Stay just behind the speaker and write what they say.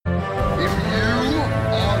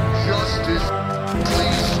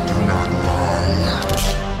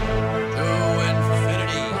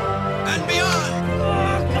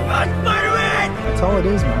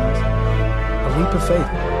leap of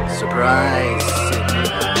faith. Surprise!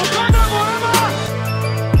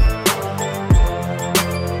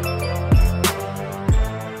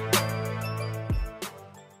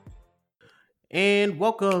 And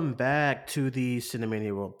welcome back to the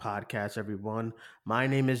Cinemania World Podcast, everyone. My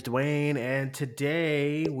name is Dwayne, and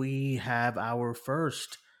today we have our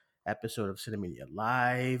first episode of Cinemania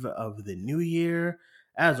Live of the new year.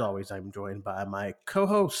 As always, I'm joined by my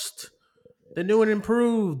co-host, the new and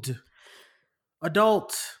improved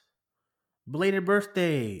adult, belated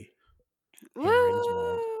birthday, Hannah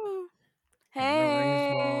Ringswald. Woo! Hannah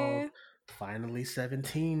Ringswald, Hey! finally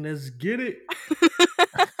 17. Let's get it.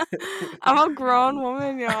 I'm a grown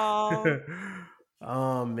woman, y'all.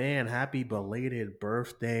 Oh man, happy belated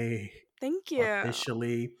birthday. Thank you.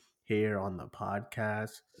 Officially here on the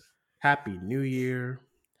podcast. Happy New Year.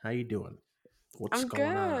 How you doing? What's I'm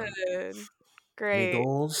going on? good. Any Great.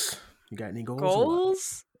 goals? You got any goals?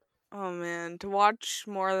 Goals? Oh man, to watch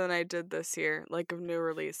more than I did this year, like of new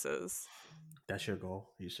releases. That's your goal?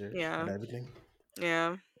 You serious? Yeah. About everything?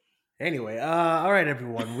 Yeah. Anyway, all right,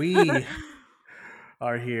 everyone. We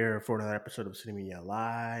are here for another episode of Cinemania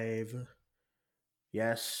Live.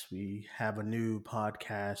 Yes, we have a new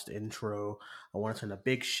podcast intro. I want to send a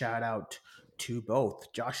big shout out to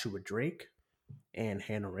both Joshua Drake and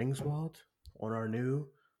Hannah Ringswald on our new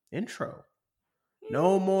intro.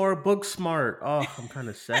 No more book smart. Oh, I'm kind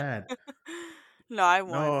of sad. No, I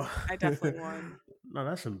won. No, I definitely won. No,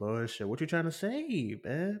 that's some bullshit. What you trying to say,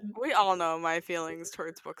 man? We all know my feelings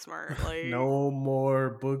towards Booksmart. Like, No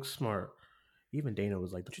more book smart. Even Dana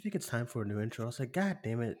was like, "Don't you think it's time for a new intro?" I was like, "God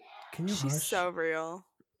damn it! Can you she's hush?" so real.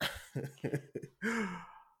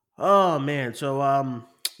 Oh man, so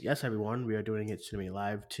yes everyone, we are doing it Cinemania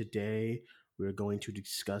Live today. We're going to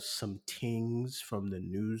discuss some things from the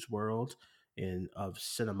news world of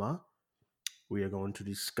cinema. We are going to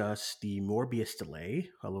discuss the Morbius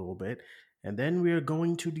delay a little bit, and then we are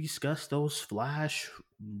going to discuss those Flash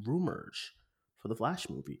rumors for the Flash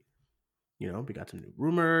movie. You know, we got some new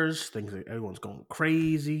rumors, things that everyone's going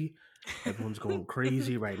crazy. Everyone's going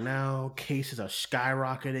crazy right now. Cases are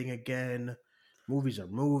skyrocketing again. Movies are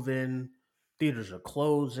moving. Theaters are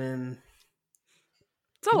closing.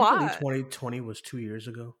 It's a Can you believe lot. 2020 was 2 years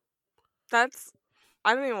ago?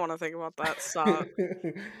 I don't even want to think about that. Stop.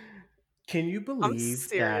 Can you I'm believe that?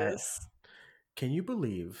 serious. Can you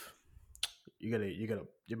believe your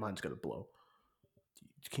mind's gonna blow?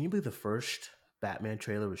 Can you believe the first Batman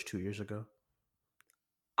trailer was 2 years ago?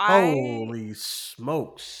 Holy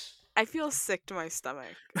smokes! I feel sick to my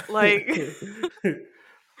stomach. Like,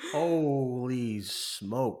 holy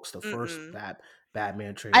smokes! The first mm-mm.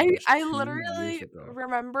 Batman trailer was I 2 literally years ago.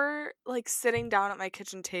 remember like sitting down at my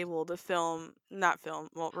kitchen table to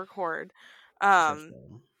record Says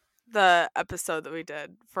the episode that we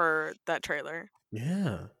did for that trailer.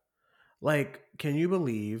 Yeah. Like, can you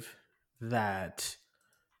believe that?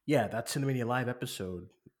 Yeah, that Cinemania Live episode,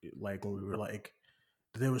 like when we were like,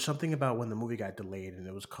 there was something about when the movie got delayed, and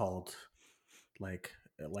it was called like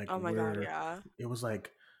Oh my god, yeah. it was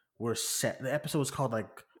like we're set. The episode was called like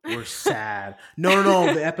we're sad.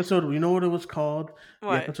 No. The episode, you know what it was called? The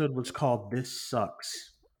What? episode was called "This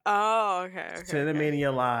Sucks." Oh, okay.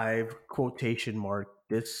 Cinemania Live quotation mark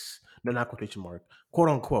this no not quotation mark quote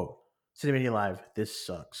unquote Cinemania Live this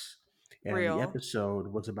sucks, and the Real. episode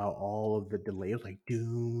was about all of the delays. It was like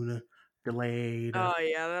Dune delayed. Oh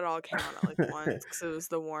yeah, that all came out at like once because it was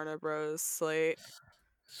the Warner Bros. slate.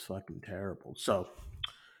 It's fucking terrible. So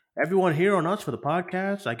everyone here on us for the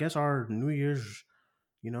podcast, I guess our New Year's,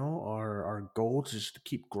 our goals is to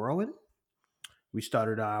keep growing. We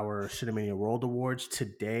started our Cinemania World Awards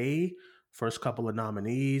today. First couple of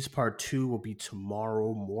nominees. Part 2 will be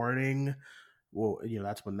tomorrow morning.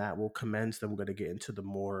 That's when that will commence. Then we're going to get into the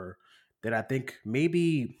more that I think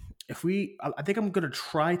maybe I think I'm going to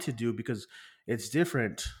try to do, because it's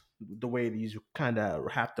different the way these kind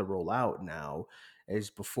of have to roll out now as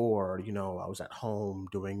before. I was at home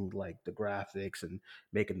doing like the graphics and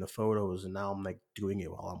making the photos, and now I'm like doing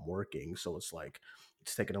it while I'm working. So it's like,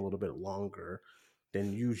 it's taking a little bit longer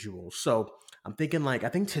than usual. So I'm thinking like, I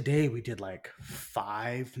think today we did like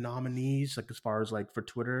 5 nominees, like as far as like for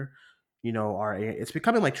Twitter. It's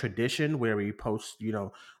becoming like tradition where we post,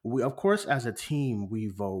 we, of course, as a team, we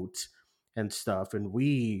vote and stuff, and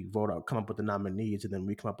we come up with the nominees, and then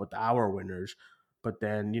we come up with our winners. But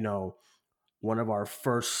then, one of our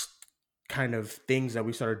first kind of things that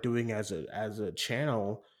we started doing as a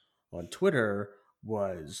channel on Twitter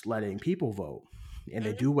was letting people vote, and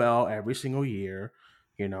they do well every single year.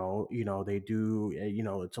 They do.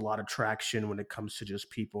 It's a lot of traction when it comes to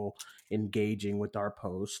just people engaging with our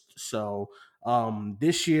post. So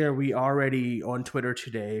This year, we already on Twitter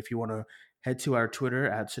today. If you want to head to our Twitter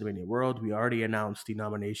at Cinemania World, we already announced the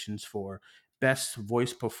nominations for Best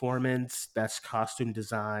Voice Performance, Best Costume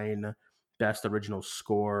Design, Best Original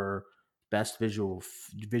Score, Best Visual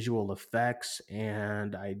Effects,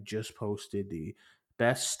 and I just posted the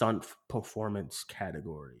Best Stunt Performance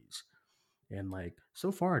categories. And like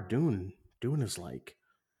so far, Dune is like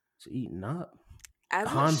it's eating up. As it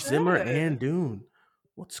Hans Zimmer should. and Dune.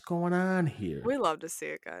 What's going on We here? love to see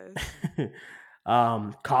it, guys.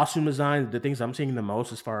 Costume design, the things I'm seeing the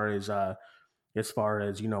most as far as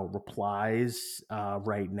replies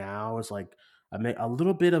right now is like a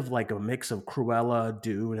little bit of like a mix of Cruella,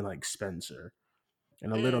 Dune, and like Spencer,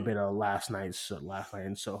 and a little Mm. bit of Last Night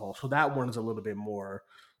in Soho. So that one's a little bit more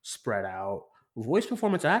spread out. Voice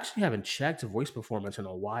performance, I actually haven't checked voice performance in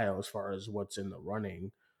a while as far as what's in the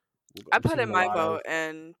running. I I'm put seeing in a my lot vote of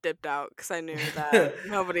and dipped out because I knew that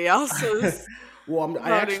nobody else was well, I voting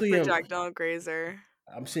actually for am. Jack Donald Grazer.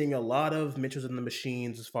 I'm seeing a lot of Mitchells in the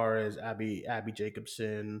Machines as far as Abby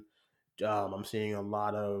Jacobson. I'm seeing a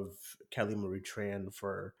lot of Kelly Marie Tran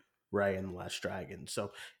for Ray and the Last Dragon.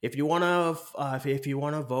 So if you wanna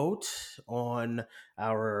vote on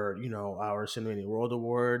our Cinemania World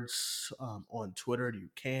Awards on Twitter, you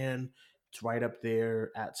can. It's right up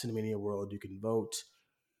there at Cinemania World. You can vote.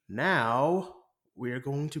 Now we're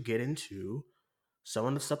going to get into some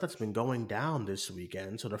of the stuff that's been going down this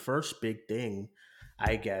weekend. So the first big thing,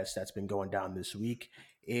 I guess, that's been going down this week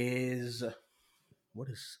is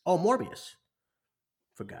Morbius.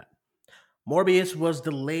 Forgot. Morbius was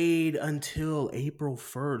delayed until April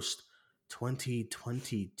 1st,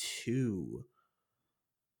 2022.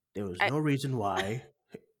 There was I no reason why.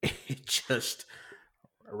 It just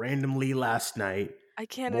randomly last night, I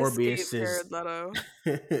can't escape Morbius Jared is Leto.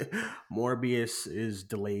 Morbius is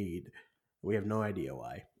delayed. We have no idea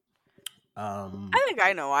why. I Um, think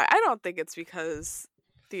I know why. I don't think it's because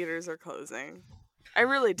theaters are closing. I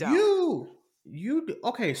really don't.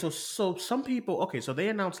 okay, so some people, okay, so they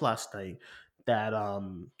announced last night that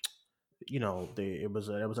it was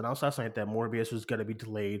announced last night that Morbius was going to be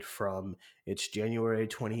delayed from its January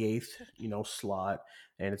 28th slot,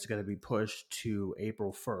 and it's going to be pushed to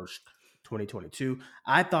April 1st, 2022.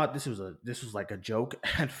 I thought this was like a joke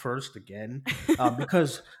at first again,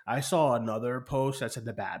 because I saw another post that said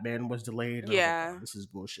the Batman was delayed, and I was like, oh, Yeah. this is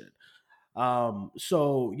bullshit.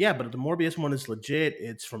 So yeah, but the Morbius one is legit.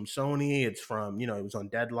 It's from Sony. It's from, it was on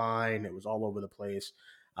Deadline. It was all over the place.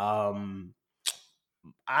 Um,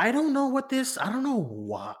 I don't know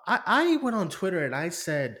why. I went on Twitter and I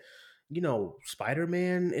said, Spider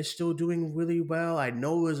Man is still doing really well. I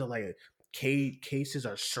know there's cases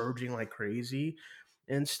are surging like crazy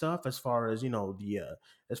and stuff as far as,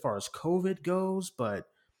 as far as COVID goes, but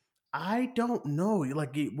I don't know.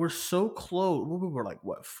 We're so close. We were like,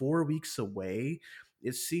 what, 4 weeks away?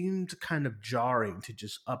 It seemed kind of jarring to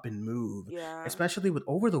just up and move, Yeah. especially with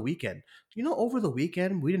over the weekend. Over the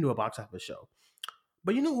weekend, we didn't do a box office show.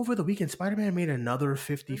 But over the weekend, Spider Man made another Mhm.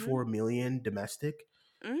 54 million domestic.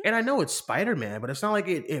 Mhm. And I know it's Spider Man, but it's not like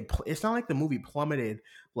it's not like the movie plummeted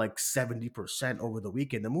like 70% over the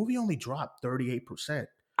weekend. The movie only dropped 38%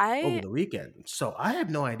 over I the weekend. So I have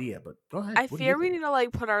no idea, but go ahead. I What do you fear we think? need to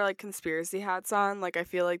like put our like conspiracy hats on. Like I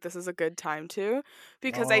feel like this is a good time to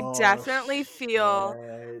because I Oh definitely feel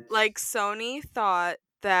shit. like Sony thought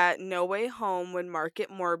that No Way Home would market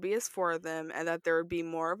Morbius for them and that there would be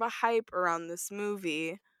more of a hype around this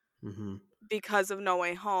movie Hmm. because of No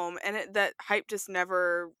Way Home and that hype just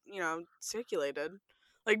never, circulated.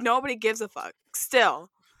 Like nobody gives a fuck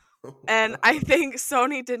still. And I think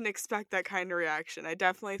Sony didn't expect that kind of reaction. I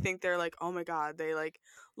definitely think they're like, "Oh my god, they like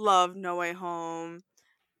love No Way Home."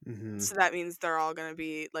 Hmm. So that means they're all going to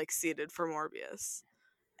be like seated for Morbius.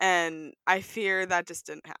 And I fear that just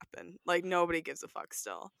didn't happen. Like nobody gives a fuck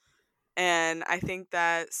still. And I think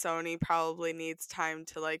that Sony probably needs time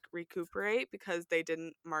to like recuperate because they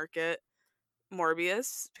didn't market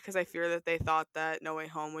Morbius because I fear that they thought that No Way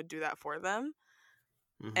Home would do that for them.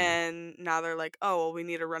 Hmm. And now they're like, "Oh, well we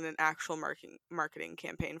need to run an actual marketing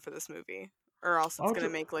campaign for this movie or else it's I'll going to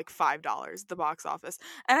ju- make like $5 at the box office."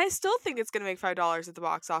 And I still think it's going to make $5 at the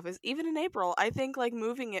box office even in April. I think like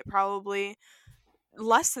moving it probably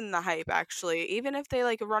lessen the hype actually. Even if they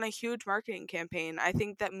like run a huge marketing campaign, I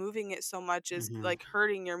think that moving it so much is mhm. like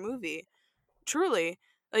hurting your movie. Truly.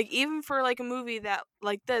 Like even for like a movie that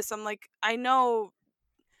like this, I'm like I know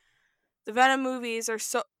the Venom movies are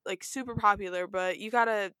so like super popular, but you got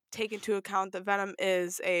to take into account that Venom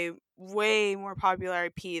is a way more popular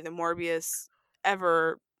IP than Morbius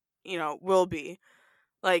ever, will be.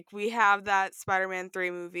 Like we have that Spider-Man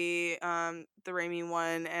 3 movie, the Raimi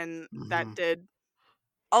one, and that Hmm. did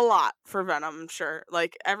a lot for Venom, I'm sure.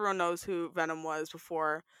 Like everyone knows who Venom was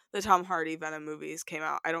before the Tom Hardy Venom movies came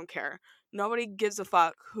out. I don't care. Nobody gives a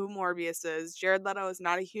fuck who Morbius is. Jared Leto is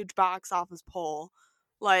not a huge box office pull.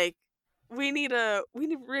 Like we need to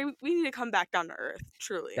come back down to earth,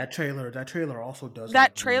 truly. That trailer also does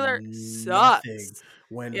That like trailer nothing sucks.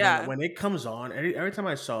 when Yeah. when it comes on. Every time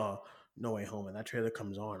I saw No Way Home and that trailer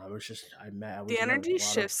comes on, I The was met with a energy lot of,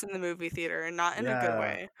 shifts in the movie theater and not in a good yeah,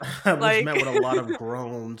 way. I was Like met with a lot of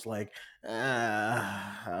groans, like,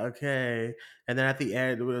 okay. And then at the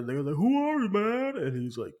end, they were like, "Who are you, man?" And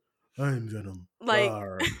he's like, "I'm Venom." like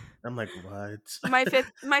Rawr. I'm like, "What?" my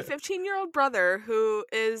 15-year-old brother, who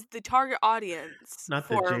is the target audience Not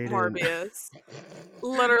the for Jaden. Morbius,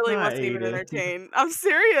 literally Not wasn't even Aiden. entertained. I'm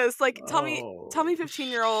serious. Like tell me Oh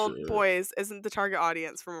 15-year-old shit. boys isn't the target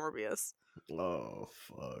audience for Morbius. Oh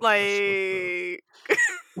fuck. That's fucked up. Like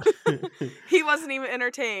he wasn't even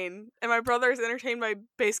entertained, and my brother is entertained by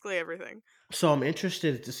basically everything. So I'm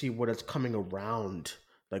interested to see what it's coming around,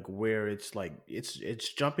 like where it's like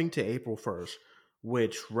it's jumping to April 1st,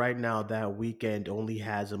 which right now that weekend only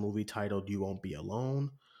has a movie titled "You Won't Be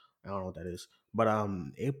Alone." I don't know what that is, but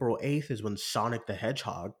April 8th is when Sonic the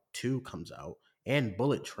Hedgehog 2 comes out, and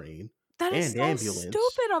Bullet Train, That is and so Ambulance.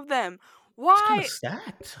 stupid of them. It's kind of Why?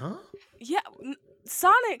 stacked, huh? Yeah,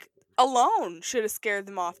 Sonic alone should have scared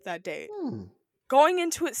them off that date. Hmm. Going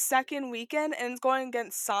into its second weekend and going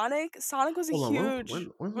against Sonic, Sonic was a Hold on, huge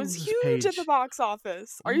when was was this huge at the page? box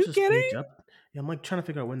office. Are When was you this kidding? page up? Yeah, I'm like trying to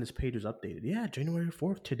figure out when this page was updated. Yeah, January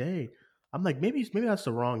 4th today. I'm like maybe that's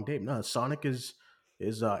the wrong date. No, Sonic is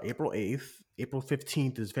April 8th. April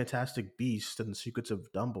 15th is Fantastic Beast and the Secrets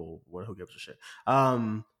of Dumble. What who gives a shit?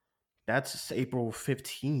 That's April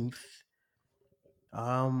 15th.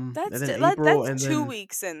 And then April That's and 2 then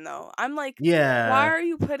weeks in though. I'm like, why yeah. are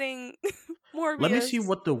you putting Let me see Morbius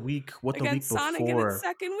what the week against Sonic in its before.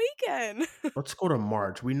 second weekend? Let's go to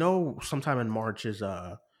March. We know sometime in March is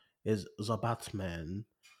the Batman.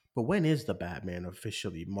 But when is the Batman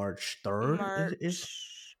officially? March 3rd is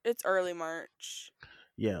March. It's early March.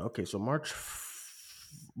 yeah, okay, so March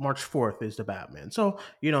 4th is the Batman. So,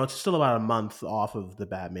 it's still about a month off of the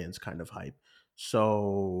Batman's kind of hype.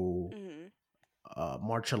 So, Mhm.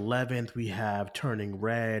 March 11th we have Turning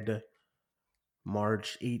Red.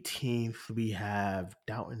 March 18th, we have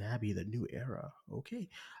Downton Abbey, The New Era. Okay.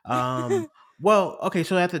 Well, okay,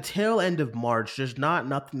 so at the tail end of March, there's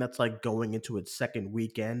nothing that's like going into its second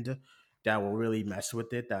weekend that will really mess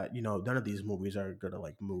with it. That, none of these movies are gonna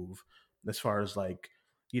like move as far as like,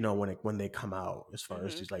 when they come out, as far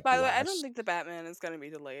as these like By the way, I don't last. think the Batman is going to be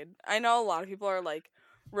delayed. I know a lot of people are like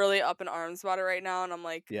really up in arms about it right now, and I'm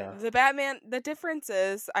like, Yeah. the Batman, the difference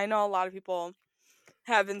is, I know a lot of people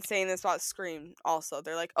have been saying this about Scream also.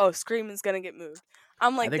 They're like, "Oh, Scream is going to get moved."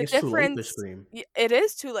 I'm I like, think the it's too late to difference scream. it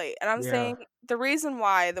is too late. And I'm Yeah. saying the reason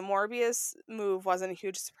why the Morbius move wasn't a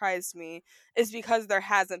huge surprise to me is because there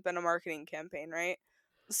hasn't been a marketing campaign, right?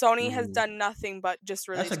 Sony has Mm. done nothing but just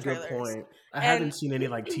That's a release good trailers. point. I haven't And seen any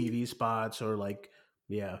like TV spots or like,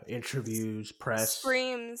 yeah, interviews, press.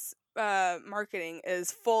 Scream's marketing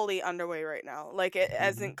is fully underway right now. Like it Hmm.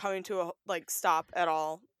 isn't coming to a like stop at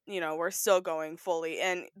all. We're still going fully,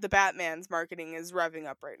 and the Batman's marketing is revving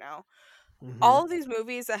up right now. Hmm. All of these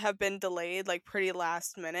movies that have been delayed like pretty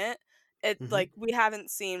last minute, it Hmm. like we haven't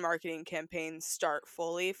seen marketing campaigns start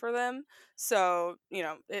fully for them. So,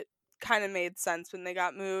 it kind of made sense when they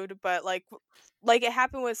got moved, but like it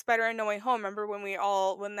happened with Spider-Man No Way Home. Remember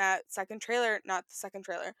when that second trailer, not the second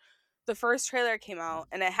trailer, the first trailer came out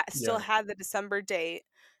and it still Yeah. had the December date,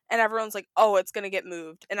 and everyone's like, "Oh, it's going to get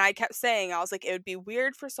moved." And I kept saying, I was like, it would be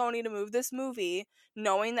weird for Sony to move this movie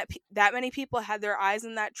knowing that that many people had their eyes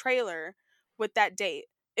in that trailer with that date.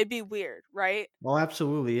 It'd be weird, right? Oh,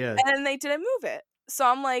 absolutely. Yeah. And they didn't move it. So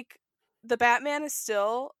I'm like, the Batman is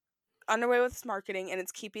still underway with its marketing and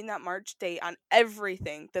it's keeping that March date on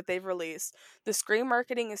everything that they've released. The Scream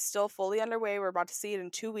marketing is still fully underway. We're about to see it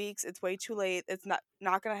in 2 weeks. It's way too late. It's not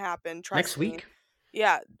gonna happen. Next Trust me. week.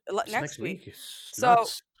 Yeah, It's next next week. week. It's So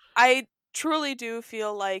nuts. I truly do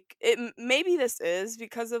feel like maybe this is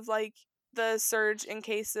because of like the surge in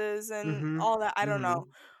cases and Mm-hmm. all that. I don't Mm-hmm. know,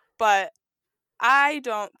 but I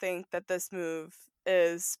don't think that this move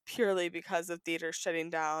is purely because of theaters shutting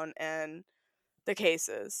down and the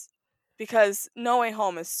cases, because No Way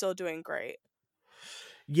Home is still doing great.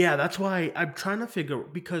 Yeah, that's why I'm trying to figure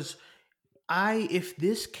because if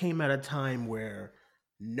this came at a time where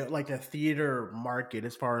no, like the theater market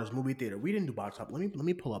as far as movie theater, we didn't do box office. Let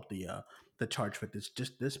me pull up the charts for this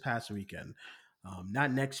just this past weekend.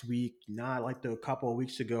 Not next week, not like the couple of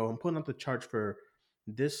weeks ago. I'm putting up the charts for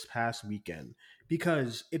this past weekend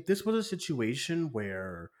because if this was a situation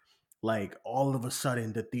where like all of a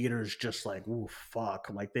sudden the theaters just like ooh fuck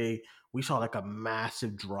like they we saw like a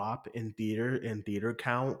massive drop in theater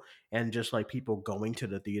count and just like people going to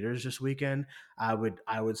the theaters this weekend, I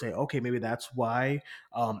would say okay, maybe that's why.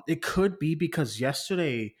 It could be because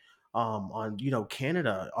yesterday on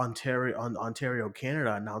Canada, Ontario,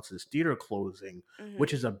 Canada announced its theater closing,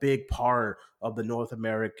 which Mhm. is a big part of the North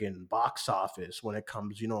American box office when it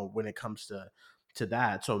comes to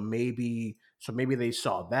that. So maybe they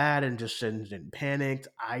saw that and just and panicked.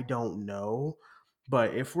 I don't know,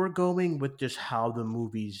 but if we're going with just how the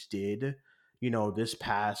movies did, this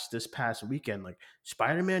past weekend, like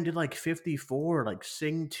Spider Man did like 54, like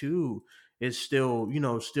Sing 2 is still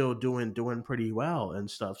still doing pretty well and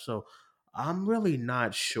stuff. So I'm really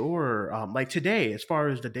not sure. Like today, as far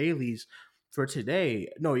as the dailies for today,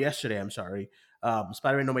 no, yesterday, I'm sorry.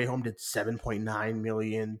 Spider-Man No Way Home did 7.9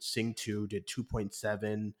 million. Sing 2 did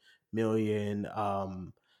 2.7 million.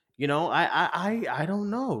 I don't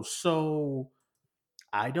know. So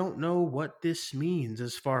I don't know what this means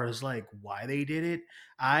as far as like why they did it.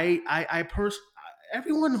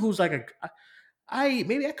 Everyone who's like I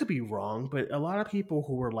maybe I could be wrong, but a lot of people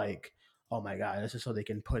who were like, "Oh my god, this is so they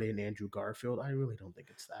can put in Andrew Garfield." I really don't think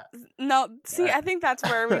it's that. No, see, I think that's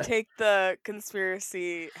where we I, take the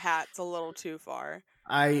conspiracy hats a little too far.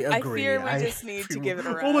 I I agree. fear we just need to give it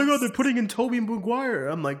a Oh my god, they're rest. putting in Toby Maguire.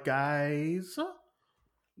 I'm like, guys,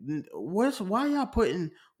 why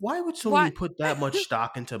would What? Sony put that much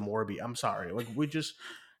stock into Morbius? I'm sorry. Like we just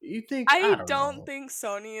you think I I don't don't know. think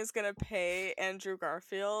Sony is gonna pay Andrew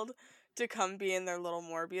Garfield to come be in their little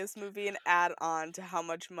Morbius movie and add on to how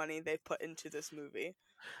much money they've put into this movie.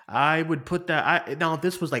 I would put that now if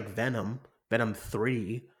this was like Venom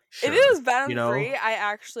 3, If it sure. was You Venom 3, know? I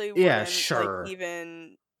actually Yeah, wouldn't like sure.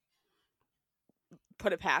 even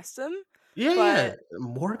put it past him. Yeah, yeah. But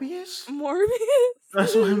Morbius? Morbius?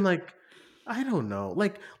 That's why I'm like, I don't know.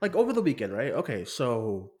 Like over the weekend, right? Okay,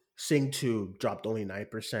 so Sing 2 dropped only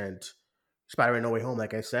 9%. Spider-Man No Way Home,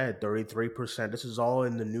 like I said, 33%. This is all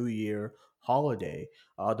in the New Year holiday.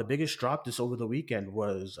 The biggest drop this over the weekend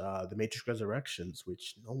was The Matrix Resurrections,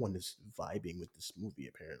 which no one is vibing with this movie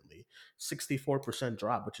apparently. 64%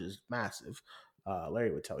 drop, which is massive.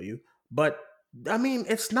 Larry would tell you. But I mean,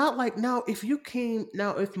 it's not like now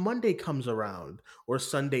if Monday comes around or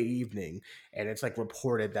Sunday evening and it's like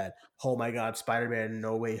reported that oh my god, Spider-Man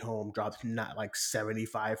No Way Home dropped not like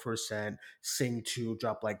 75%, Sing 2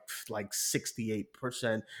 dropped like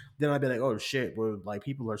 68%, then I'd be like, oh shit, we're like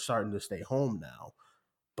people are starting to stay home now.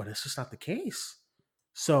 But it's just not the case.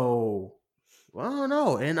 So well, I don't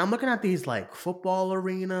know. And I'm looking at these like football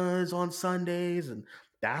arenas on Sundays and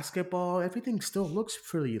basketball. Everything still looks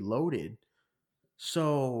pretty loaded.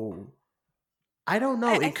 So I don't know.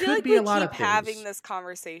 I It feel could like be a we lot keep of having things. this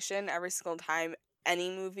conversation every single time any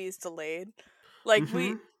movie is delayed. Like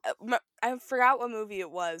Hmm. I forgot what movie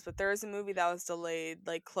it was, but there was a movie that was delayed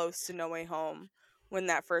like close to No Way Home when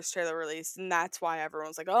that first trailer released, and that's why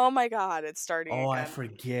everyone's like, "Oh my god, it's starting Oh, I again."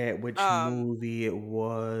 forget which Um, movie it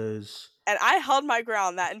was. and I held my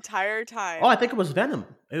ground that entire Oh, I time. think it was Venom.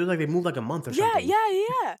 It was like they moved like a month or Yeah, something. yeah,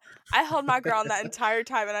 yeah. I held my ground that entire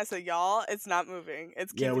time, and I said, "Y'all, it's not moving.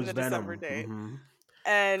 It's Yeah, it keeping was the December Venom. date." Because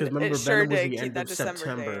And it remember, sure Venom was did the keep end that of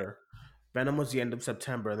December date. September. Venom was the end of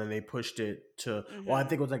September. Then they pushed it to. Well, I Mhm.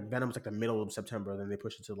 think it was like Venom was like the middle of September. Then they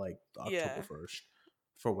pushed it to like October Yeah. 1st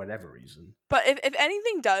for whatever reason. But if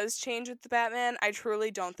anything does change with the Batman, I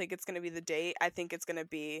truly don't think it's going to be the date. I think it's going to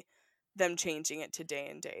be them changing it to day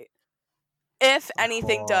and date. If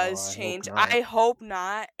anything does I hope change, not. I hope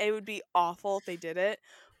not. It would be awful if they did it.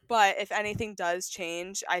 But if anything does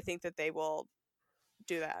change, I think that they will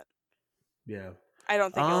do that. Yeah. I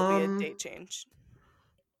don't think it'll be a Um. date change.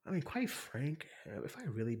 I mean, quite frank, if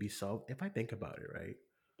I think about it, right,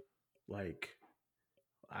 like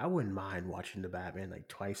I wouldn't mind watching the Batman like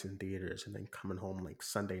twice in theaters and then coming home like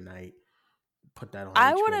Sunday night, put that on I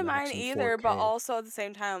HBO wouldn't mind Max in either, but 4K. also at the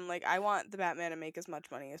same time, like I want the Batman to make as much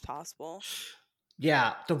money as possible.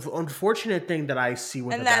 Yeah, the unfortunate thing that I see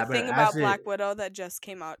with the And that Batman thing as about it. Black Widow that just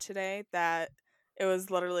came out today, that it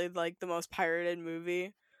was literally like the most pirated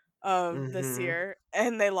movie of this Hmm. year,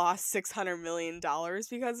 and they lost $600 million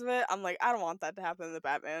because of it. I'm like, I don't want that to happen to the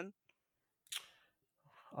Batman.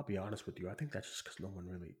 I'll be honest with you. I think that's just because no one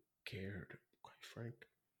really cared. Quite frank.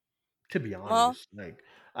 To be Well, honest, like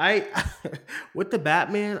I with the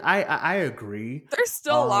Batman, I agree. there's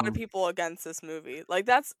still a lot of Um, people against this movie. Like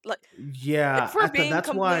that's like yeah, if we're being that's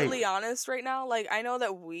why. completely honest right now, like I know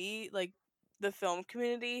that we like the film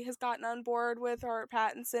community has gotten on board with Robert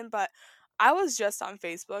Pattinson, but I was just on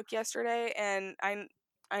Facebook yesterday, and I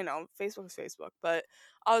know Facebook is Facebook, but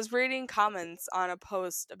I was reading comments on a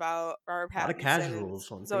post about Robert A lot of Pattinson and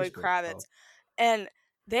casuals on Zoe Facebook, Kravitz, though. and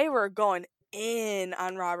they were going in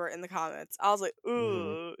on Robert in the comments. I was like, Hmm.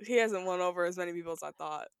 ooh, he hasn't won over as many people as I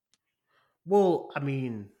thought. Well, I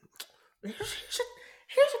mean, here's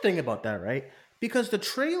the thing about that, right? Because the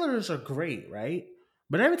trailers are great, right?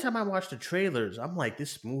 But every time I watch the trailers, I'm like,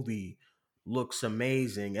 this movie looks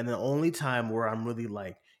amazing. And the only time where I'm really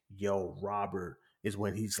like, yo, Robert, is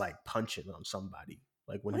when he's like punching on somebody.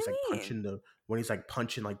 Like when What do he's like you mean? punching the when he's like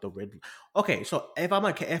punching like the red. Okay, so if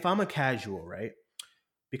I'm a casual, right?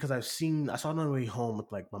 Because I saw No Way Home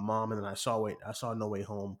with like my mom, and then I saw No Way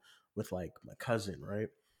Home with like my cousin, right?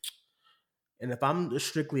 And if I'm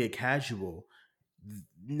strictly a casual,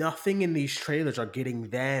 nothing in these trailers are getting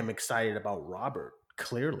them excited about Robert,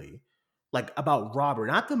 clearly. Like about Robert,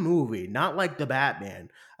 not the movie, not like the Batman,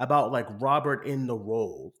 about like Robert in the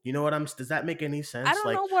role. You know what I'm does that make any I sense? don't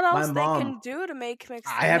know Like what my else they mom, can do to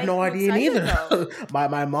I have make no him idea excited neither. though.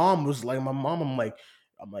 My mom was like my mom, I'm like,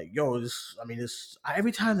 yo, this I mean this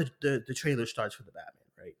every time the trailer starts for the Batman,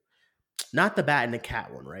 right? Not the Bat and the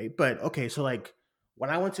Cat one, right? But okay, so like when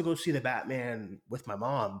I went to go see the Batman with my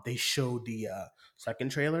mom, they showed the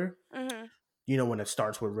second trailer. Mhm. You know when it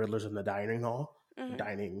starts with Riddler's in the dining hall, Mhm.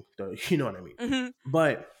 dining the you know what I mean. Mhm.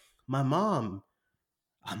 But my mom,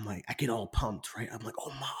 I'm like, I get all pumped, right? I'm like, oh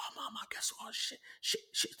mom, guess what? Oh, shit,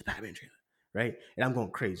 it's the Batman trailer, right? And I'm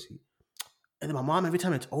going crazy. And then my mom, every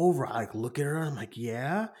time it's over, I like look at her. I'm like,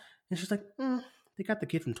 yeah, and she's like, they got the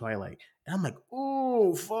kid from Twilight, and I'm like,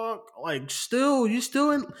 oh fuck, like still, you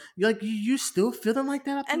still in, like you still feeling like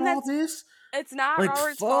that after And all that's this? it's not Like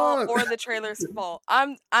Robert's fault fuck, or the trailer's fault.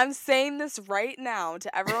 I'm saying this right now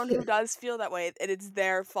to everyone who does feel that way. It is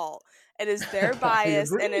their fault. It is their I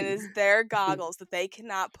bias and it agree. is their goggles that they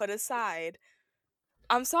cannot put aside.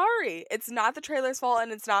 I'm sorry. It's not the trailer's fault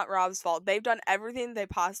and it's not Rob's fault. They've done everything they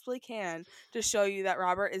possibly can to show you that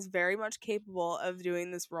Robert is very much capable of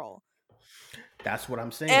doing this role. That's what I'm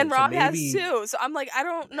And saying. So Rob has maybe too. So I'm like, I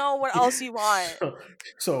don't know what else you want. so,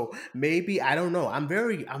 so maybe I don't know. I'm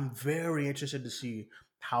very interested to see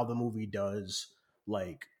how the movie does.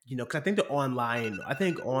 Like because I think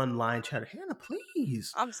online chatter. Hannah,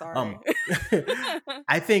 please. I'm sorry. Um,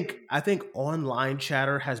 I think online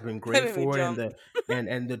chatter has been That great made me for it, jump.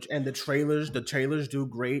 and the trailers do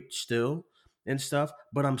great still and stuff.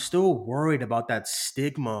 But I'm still worried about that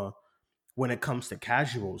stigma when it comes to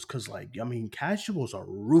casuals, because like I mean casuals are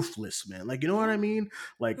ruthless, man. Like you know what I mean,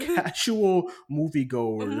 like casual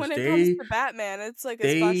moviegoers, When it comes they to Batman, it's like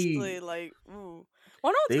they especially like, ooh.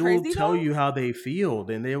 Wanna know what's they will crazy tell though? you how they feel,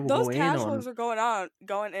 then they will Those go in on. casuals are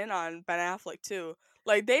going in on Ben Affleck too.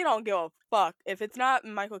 Like they don't give a fuck. If it's not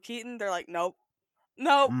Michael Keaton, they're like, nope.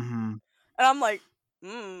 Nope. Hmm. And I'm like,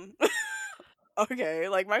 mm. Okay.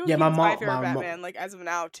 Like Michael Yeah, my Keaton's my mom favorite my Batman, like as of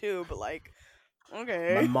now too, but like, my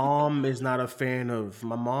okay. mom is not a fan of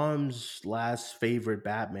my mom's last favorite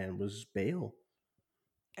Batman was Bale.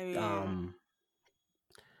 I mean, um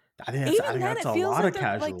I think even then that's it a feels lot like of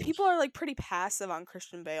they're like people casuals. are like pretty passive on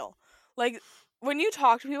Christian Bale. Like when you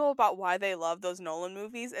talk to people about why they love those Nolan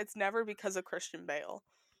movies, it's never because of Christian Bale.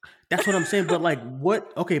 That's what I'm saying. But like,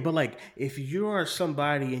 what? Okay, but like, if you are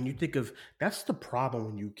somebody and you think of that's the problem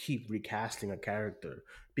when you keep recasting a character,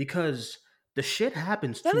 because the shit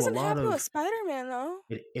happens That to a doesn't lot happen with of Spider-Man though.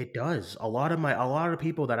 it does. A lot of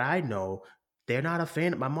people that I know, they're not a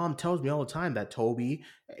fan. My mom tells me all the time that Toby.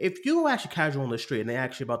 If you actually casual on the street and they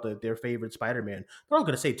ask you about their favorite Spider-Man, they're not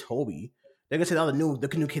gonna say Toby. They're gonna say, "Oh,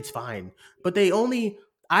 the new kid's fine." But they only.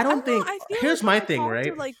 I I don't don't know. think. I feel like Here's when my I thing, talk to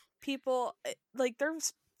right? like people, like their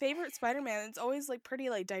favorite Spider-Man, it's always like pretty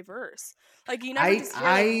like diverse. Like you never I just hear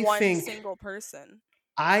like I one think single person.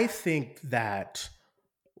 I think that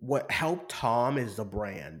what helped Tom is the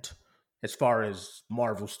brand. As far as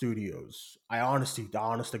Marvel Studios, honest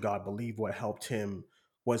to God, believe what helped him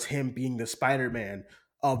was him being the Spider-Man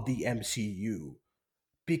of the MCU,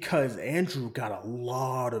 because Andrew got a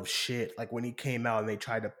lot of shit like when he came out and they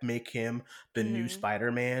tried to make him the new Mhm.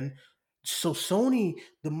 Spider-Man. So Sony,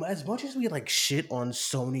 as much as we like shit on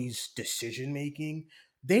Sony's decision making,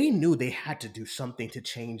 they knew they had to do something to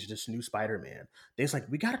change this new Spider-Man. They's like,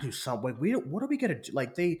 we got to do something. Like, what are we gonna do?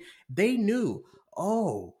 Like they knew.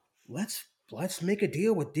 Oh, let's make a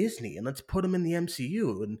deal with Disney and let's put them in the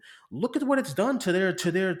MCU and look at what it's done to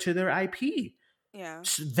their IP. Yeah.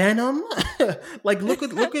 Venom. Like look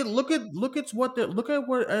at what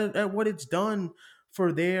it's done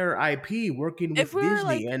for their IP working If with we were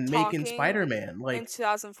Disney like and making talking Spider-Man. in Like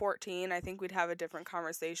 2014, I think we'd have a different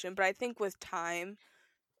conversation. But I think with time,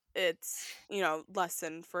 it's,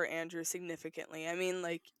 lessened for Andrew significantly. I mean,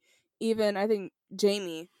 like, even I think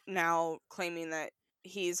Jamie now claiming that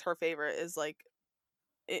he's her favorite is like,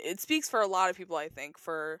 it speaks for a lot of people, I think,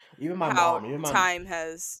 for even my how mom, even my time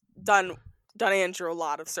has done Andrew a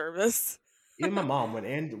lot of service. even my mom, when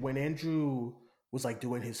Andrew was like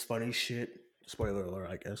doing his funny shit, spoiler alert,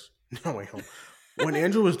 I guess. No way home. When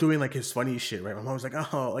Andrew was doing like his funny shit, right? My mom was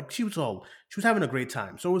like, "Oh, like she was having a great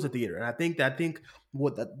time." So was the theater, and I think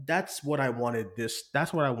that's what I wanted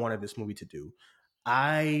this movie to do.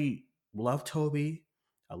 I love Toby,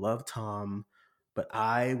 I love Tom, but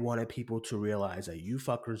I wanted people to realize that you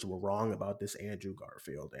fuckers were wrong about this Andrew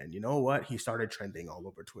Garfield, and you know what? He started trending all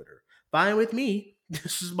over Twitter. Fine with me.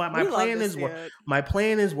 This is my We love plan to is see it. my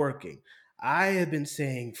plan is working. I have been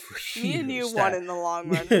saying for Me and you years won that in the long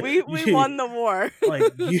run. yeah, We won the war.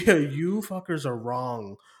 like yeah, you fuckers are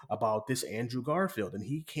wrong about this Andrew Garfield. And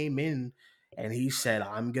he came in and he said,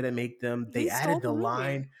 I'm gonna make them He they stole added the the movie.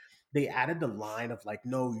 line. They added the line of like,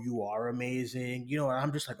 no, you are amazing. You know, and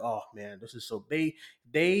I'm just like, oh man, this is so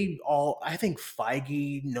they all I think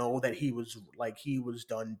Feige know that he was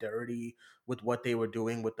done dirty with what they were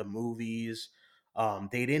doing with the movies.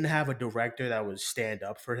 They didn't have a director that would stand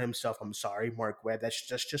up for himself. I'm sorry, Mark Webb. That's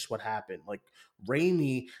just what happened. Like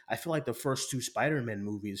Raimi, I feel like the first two Spider-Man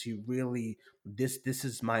movies, he really this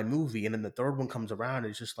is my movie, and then the third one comes around, and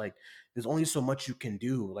it's just like there's only so much you can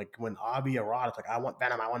do. Like when Avi Arad, it's like I want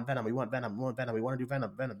Venom, I want Venom, we want Venom, we want Venom, we want to do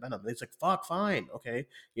Venom, Venom, Venom. And it's like fuck, fine, okay,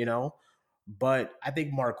 you know. But I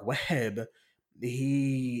think Mark Webb,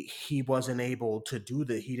 he wasn't able to do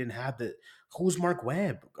that. He didn't have the who's Mark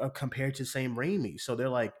Webb compared to Sam Raimi. So they're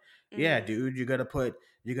like, yeah, Mhm. dude, you gotta put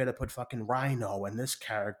fucking Rhino in this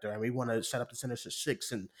character, and we want to set up the Sinister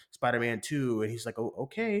Six and Spider-Man 2. And he's like, oh,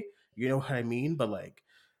 okay, you know what I mean? But like,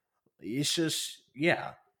 it's just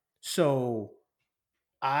yeah. So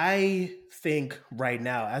I think right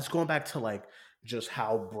now, as going back to like just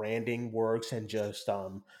how branding works and just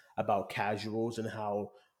about casuals and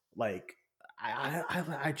how like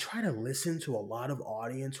I try to listen to a lot of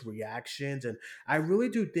audience reactions, and I really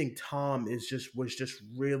do think Tom is just was just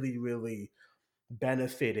really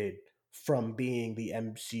benefited from being the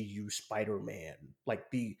MCU Spider-Man. Like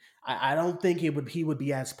I don't think he would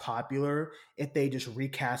be as popular if they just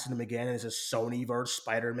recasted him again as a Sony verse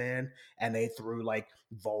Spider-Man and they threw like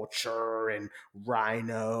Vulture and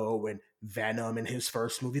Rhino and Venom in his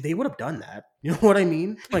first movie. They would have done that. You know what I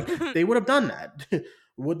mean? Like they would have done that.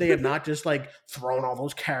 Would they have not just like thrown all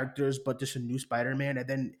those characters but just a new Spider-Man, and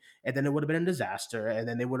then it would have been a disaster, and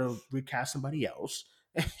then they would have recast somebody else.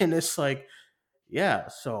 And it's like yeah,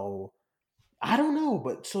 so I don't know,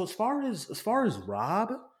 but so as far as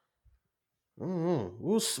Rob,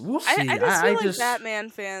 we'll I see. just feel I like just Batman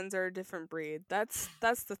fans are a different breed. That's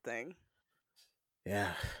the thing.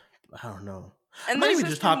 yeah, I don't know. I'm And not there's even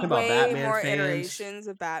just just talking been about way Batman more fans. iterations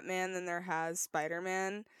of Batman than there has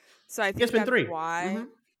Spider-Man. So I Yeah, it's think been that's 3. why.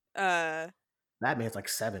 Uh Batman's like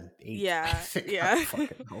 7, 8. I yeah, think I don't yeah.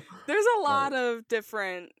 fucking know. There's a Like, lot of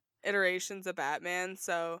different iterations of Batman,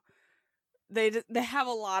 so they have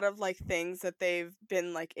a lot of like things that they've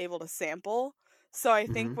been like able to sample. So I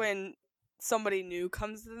think hmm when somebody new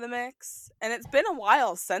comes to the mix, and it's been a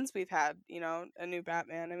while since we've had, a new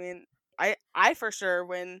Batman. I mean, I for sure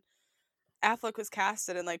when Affleck was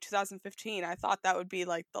casted in like 2015, I thought that would be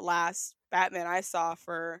like the last Batman I saw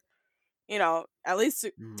for, at least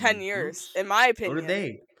 10 years in my So did opinion,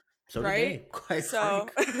 they. So did right? they. Quite So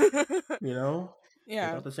frank. You know, they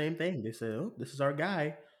yeah. thought the same thing. They said, "Oh, this is our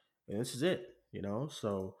guy, and this is it." You know.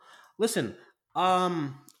 So, listen.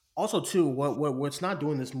 Also, too, what's not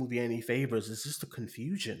doing this movie any favors is just the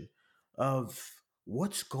confusion of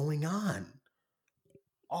what's going on.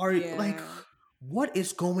 Are like, Yeah. what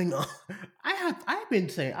is going on? I've been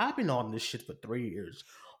saying I've been on this shit for 3 years.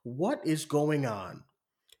 What is going on?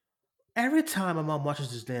 Every time my mom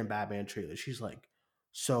watches this damn Batman trailer, she's like,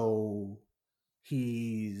 "So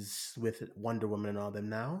he's with Wonder Woman and all them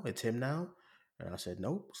now. It's him now." And I said,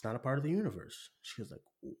 "Nope, it's not a part of the universe." She was like,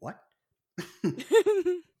 "What?"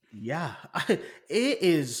 Yeah, it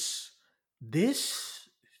is this.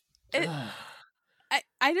 it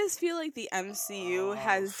I just feel like the MCU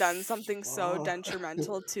has done something so Fuck.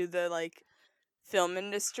 detrimental to the like film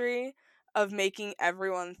industry of making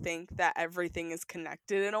everyone think that everything is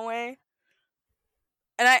connected in a way.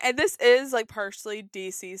 And this is like partially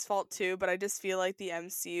DC's fault too, but I just feel like the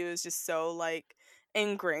MCU is just so like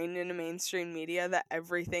ingrained in the mainstream media that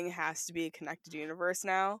everything has to be a connected universe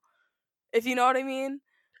now. If you know what I mean?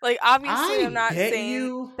 Like, obviously, I'm I not get saying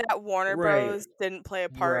you. that Warner Right. Bros. Didn't play a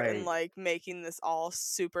part in, Right. like, making this all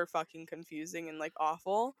super fucking confusing and, like,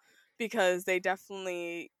 awful, because they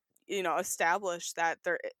definitely, established that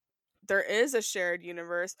there is a shared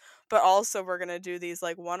universe, but also we're gonna do these,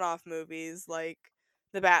 like, one-off movies, like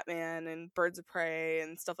The Batman and Birds of Prey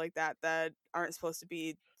and stuff like that, that aren't supposed to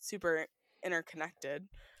be super interconnected.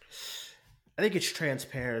 I think it's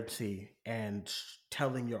transparency and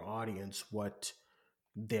telling your audience what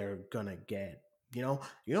they're gonna get.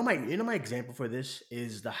 My example for this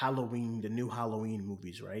is the new Halloween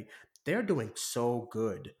movies, right? They're doing so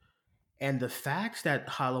good. And the fact that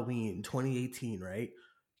Halloween 2018, right,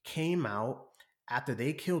 came out after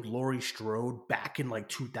they killed Laurie Strode back in like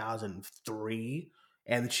 2003,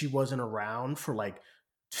 and she wasn't around for like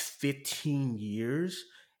 15 years,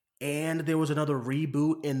 and there was another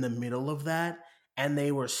reboot in the middle of that, and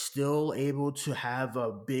they were still able to have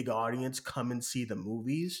a big audience come and see the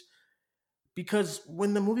movies. Because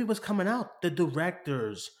when the movie was coming out, the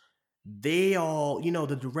directors, the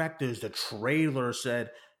trailer said,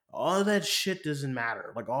 all that shit doesn't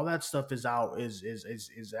matter. Like all that stuff is out, is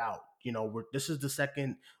out. This is the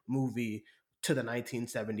second movie to the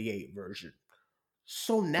 1978 version.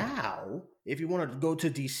 So now, if you want to go to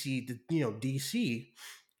DC, DC,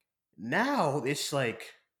 now it's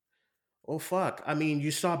like, oh fuck. I mean,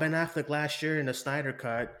 you saw Ben Affleck last year in the Snyder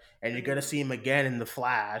Cut, and you're gonna Mhm. see him again in the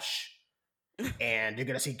Flash, and you're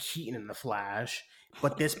gonna see Keaton in the Flash,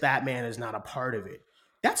 but this Batman is not a part of it.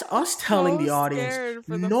 That's us telling So the audience scared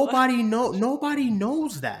for the Flash. nobody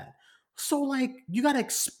knows that. So like you gotta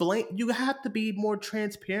explain, you have to be more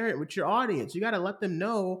transparent with your audience. You gotta let them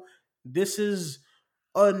know this is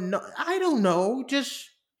I don't know, just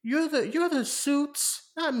you're the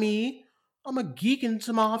suits, not me. I'm a geek in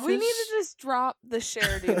some We need to office. just drop the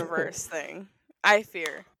shared I universe thing, I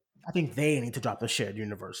fear. think they need to drop the shared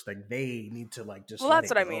universe thing. They need to like just Well, let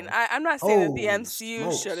that's it what I mean. go. I'm not saying that the Holy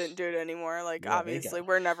MCU shouldn't smokes. do it anymore. Like, Yeah, they got obviously,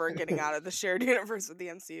 we're never getting out of the shared universe with the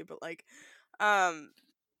MCU, but like, um,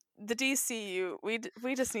 the DCU, we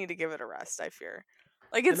just need to give it a rest. I fear,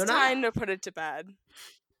 like, and it's they're not. time to put it to bed.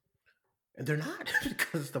 And they're not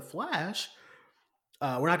because the Flash.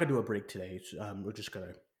 We're not gonna do a break today. We're just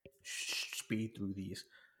gonna speed through these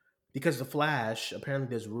because the Flash. Apparently,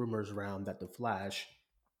 there's rumors around that the Flash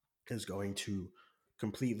is going to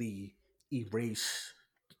completely erase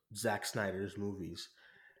Zack Snyder's movies.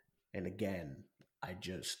 And again, I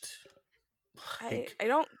just like, I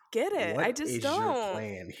don't get it. I what just is your don't.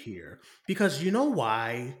 plan here? Because you know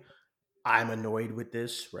why I'm annoyed with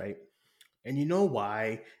this, right? And you know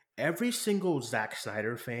why every single Zack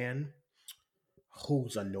Snyder fan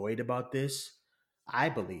who's annoyed about this, I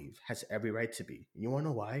believe, has every right to be. You want to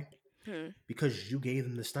know why? Hmm. Because you gave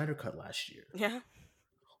them the Snyder Cut last year. Yeah.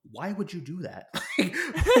 Why would you do that?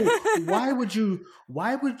 why would you?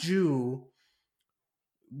 Why would you?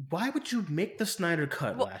 Why would you make the Snyder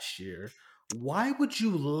Cut Well, last year? Why would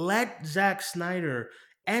you let Zack Snyder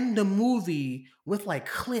end the movie with like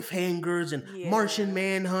cliffhangers and Martian yeah.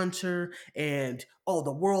 Manhunter and oh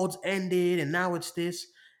the world's ended and now it's this?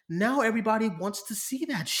 Now everybody wants to see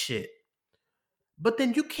that shit. But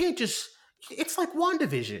then you can't just it's like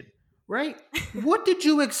WandaVision, right? What did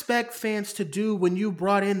you expect fans to do when you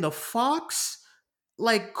brought in the Fox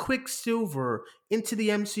like Quicksilver into the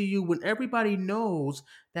MCU when everybody knows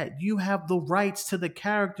that you have the rights to the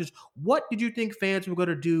characters? What did you think fans were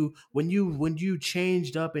gonna do when you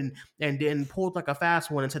changed up and then pulled like a fast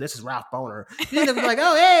one and said this is Ralph Boner? You think they'd be like,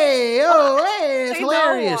 Well, oh hey, it's I know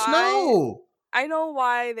hilarious? why. No. I know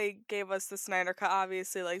why they gave us the Snyder cut.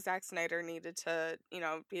 Obviously, like Zack Snyder needed to,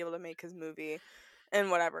 be able to make his movie and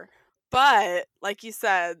whatever. But like you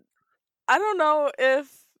said, I don't know if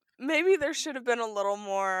maybe there should have been a little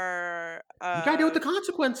more You gotta deal with the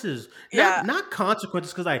consequences. yeah, Not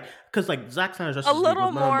consequences because like Zack Snyder's a Justice League was little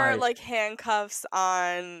one of more my like handcuffs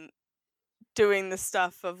on doing the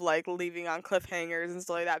stuff of like leaving on cliffhangers and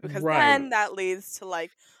stuff like that, because right. then that leads to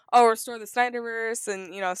like, oh, restore the Snyderverse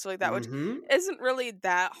and stuff like that, which Mm-hmm. isn't really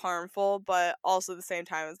that harmful, but also at the same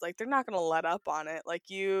time it's like they're not gonna let up on it. Like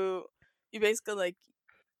you basically like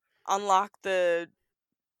unlock the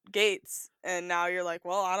gates and now you're like,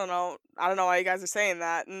 well, I don't know why you guys are saying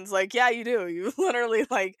that. And it's like, yeah, you do. You literally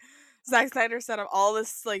like Zack Snyder set up all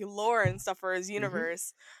this like lore and stuff for his Mm-hmm.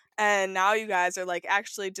 universe. And now you guys are like,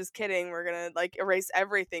 actually just kidding, we're gonna like erase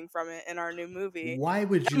everything from it in our new movie. Why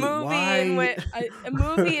would A you? movie in Why? which a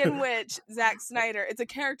movie in which Zack Snyder, it's a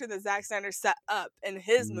character that Zack Snyder set up in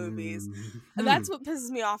his movies. And Hmm. that's what pisses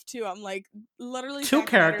me off too. I'm like, literally Two Zack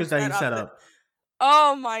Snyder characters that set he up set the up.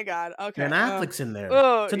 Oh my god. Ben Okay. Affleck's in there.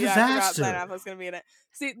 Oh It's a yeah, I forgot Ben disaster. Affleck's gonna be in it.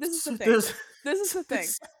 See, this is the So thing. there's This is the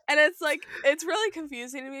thing. this And it's like it's really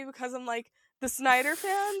confusing to me because I'm like the Snyder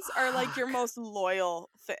fans are like your fuck. most loyal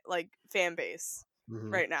fan base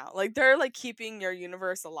Mhm, right now. Like they're like keeping your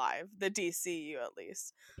universe alive, the DCU at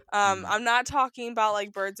least. mhm, I'm not talking about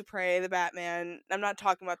like Birds of Prey, the Batman. I'm not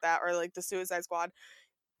talking about that or like the Suicide Squad.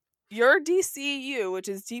 Your DCU, which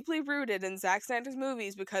is deeply rooted in Zack Snyder's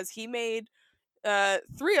movies because he made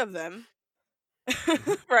 3 of them,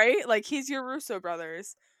 mhm, right? Like he's your Russo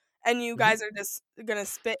brothers, and you mhm. guys are just gonna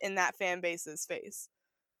spit in that fan base's face.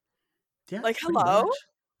 Yeah, Like, pretty hello? much.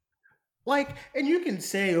 Like, and you can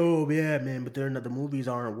say, "Oh yeah, man," but they're not, the movies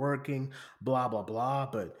aren't working, blah blah blah.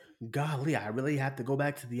 But golly, I really have to go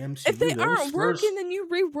back to the If they MCU. Those aren't working, first, then you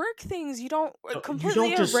rework things. You don't you completely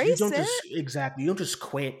don't just erase it. exactly, you don't just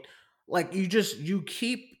quit. Like you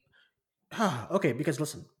keep okay, because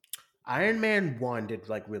listen, Iron Man 1 did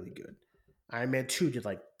like really good. Iron Man 2 did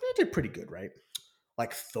like they did pretty good, right?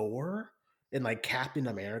 Like Thor and like Captain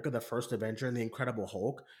America, the first Avenger, and the Incredible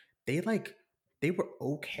Hulk, they like they were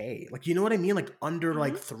okay. Like you know what I mean? Like under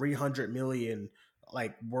like Mhm. 300 million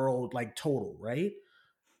like world like total, right?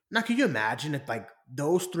 Now can you imagine if like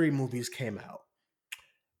those three movies came out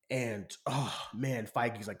and oh man,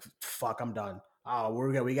 Feige's like, fuck, I'm done. Oh,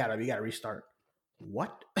 we gotta restart.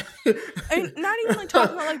 What? I mean, not even like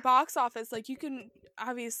talking about like box office. Like you can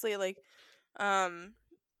obviously like um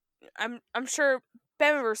I'm sure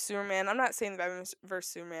Batman vs Superman. I'm not saying that Batman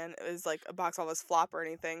vs Superman is like a box office flop or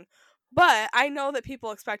anything, but I know that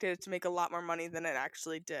people expected it to make a lot more money than it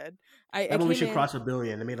actually did. I That movie came should in, cross a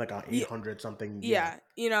billion. They made like a yeah, 800 something. Yeah. yeah,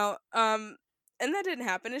 and that didn't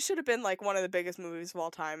happen. It should have been like one of the biggest movies of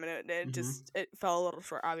all time, and it Hmm. just it fell a little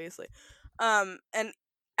short, obviously. And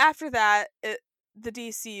after that, the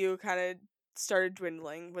DCU kind of started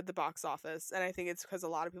dwindling with the box office, and I think it's because a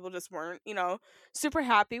lot of people just weren't, super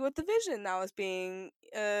happy with the vision that was being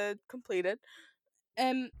completed.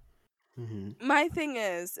 And Hmm. my thing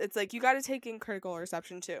is, it's like you got to take in critical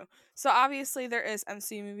reception too. So obviously there is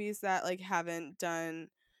MCU movies that like haven't done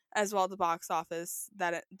as well at the box office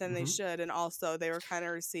than they Hmm. should, and also they were kind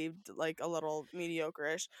of received like a little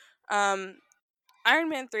mediocre-ish. Um, Iron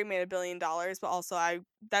Man 3 made $1 billion, but also I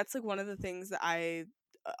that's like one of the things that I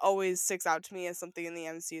always sticks out to me as something in the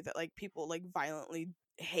MCU that like people like violently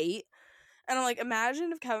hate. And I'm like,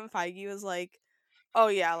 imagine if Kevin Feige was like, "Oh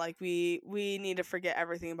yeah, like we need to forget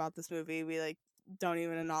everything about this movie. We like don't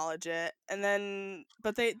even acknowledge it." And then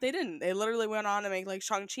but they didn't. They literally went on to make like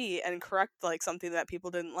Shang-Chi and correct like something that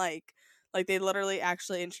people didn't like. Like they literally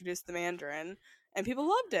actually introduced the Mandarin and people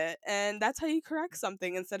loved it. And that's how you correct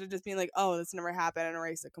something instead of just being like, "Oh, this never happened," and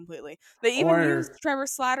erase it completely. They even used Or Trevor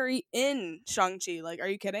Slattery in Shang-Chi. Like, are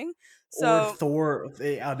you kidding? or So, Thor.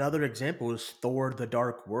 Another example is Thor: The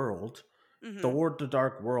Dark World. mhm. Thor: The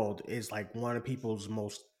Dark World is like one of people's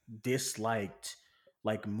most disliked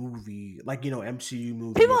like movie, like MCU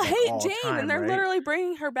movie of People like hate all Jane and time, they're right? literally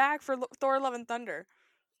bringing her back for Thor: Love and Thunder.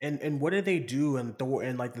 And what did they do in Thor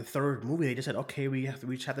in like the third movie? They just said, okay, we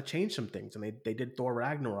just have to change some things, and they did Thor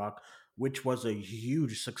Ragnarok, which was a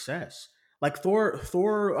huge success. Like Thor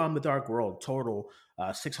the Dark World total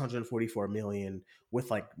 644 million with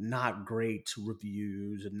like not great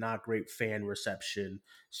reviews and not great fan reception.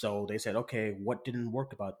 So they said, okay, what didn't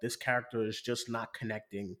work about it? This character is just not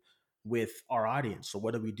connecting with our audience. So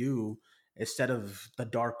what do we do instead of the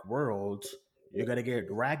Dark World? You're gonna get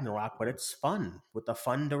Ragnarok, but it's fun with a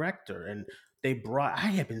fun director. And they brought. I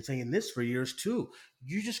have been saying this for years too.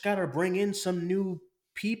 You just gotta bring in some new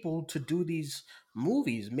people to do these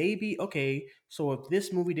movies. Maybe okay. So if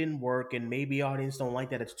this movie didn't work, and maybe audience don't like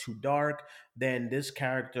that, it's too dark. Then this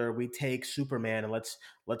character, we take Superman, and let's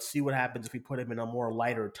see what happens if we put him in a more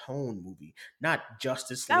lighter tone movie. Not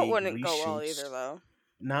Justice That League wouldn't go well reshoots, either, though.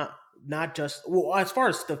 not just, well, as far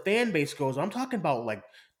as the fan base goes, I'm talking about like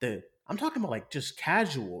I'm talking about like just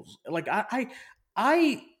casuals. Like I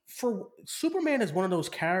for Superman is one of those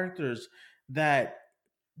characters that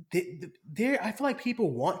I feel like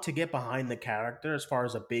people want to get behind the character as far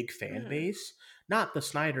as a big fan Mhm. base, not the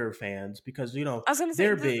Snyder fans, because I was gonna say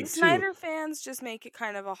they're the big too. Snyder fans just make it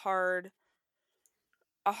kind of a hard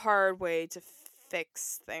way to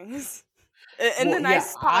fix things. In the Well, yeah,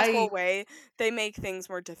 nicest possible way, they make things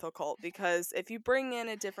more difficult because if you bring in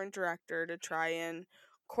a different director to try and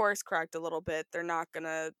course correct a little bit, they're not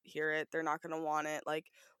gonna hear it. They're not gonna want it.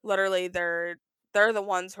 Like literally, they're the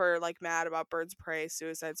ones who are like mad about Birds of Prey,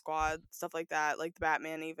 Suicide Squad, stuff like that, like the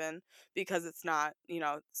Batman even because it's not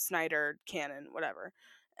Snyder canon, whatever,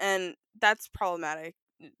 and that's problematic.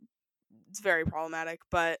 It's very problematic,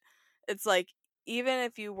 but it's like even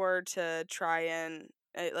if you were to try and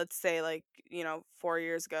let's say like 4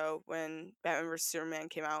 years ago when Batman vs Superman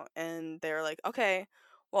came out and they were like, okay,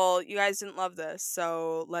 well you guys didn't love this,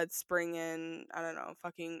 so let's bring in, I don't know,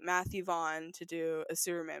 fucking Matthew Vaughn to do a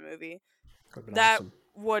Superman movie. Could have been That awesome.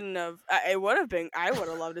 wouldn't have, it would have been, I would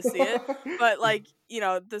have loved to see it, but like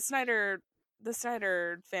the Snyder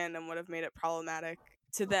fandom would have made it problematic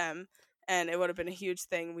to them, and it would have been a huge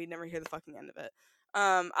thing. We'd never hear the fucking end of it.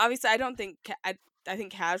 Obviously, I don't think I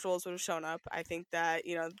think casuals would have shown up. I think that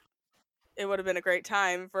it would have been a great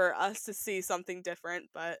time for us to see something different.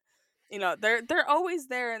 But they're always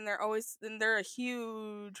there, and they're a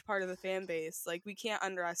huge part of the fan base. Like we can't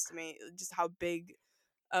underestimate just how big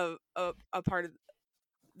of a part of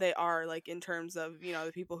they are, like in terms of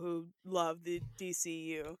the people who love the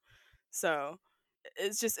DCU. So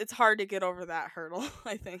it's hard to get over that hurdle.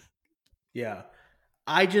 I think. Yeah.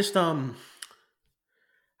 I just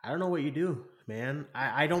I don't know what you do, man.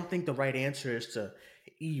 I don't think the right answer is to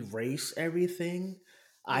erase everything.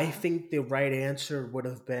 I Yeah. think the right answer would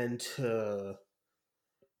have been to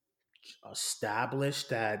establish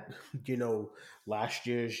that, you know, last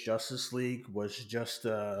year's Justice League was just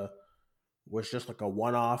like a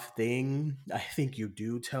one off thing. I think you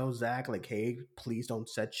do tell Zach like, hey, please don't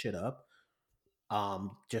set shit up.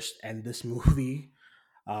 Just end this movie.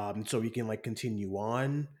 So we can like continue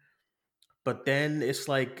on. But then it's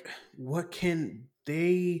like, what can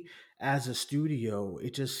they, as a studio,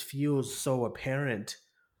 it just feels so apparent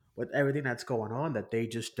with everything that's going on that they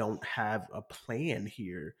just don't have a plan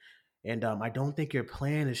here. And I don't think your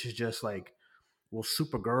plan is to just like, well,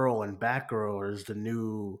 Supergirl and Batgirl is the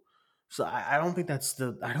new. So I don't think that's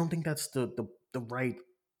the right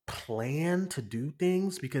plan to do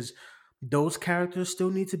things, because those characters still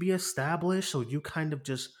need to be established. So you kind of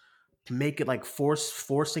just make it like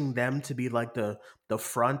forcing them to be like the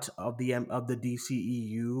front of the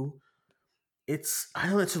DCEU. It's, I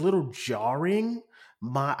don't know, it's a little jarring.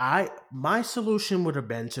 My solution would have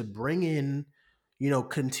been to bring in, you know,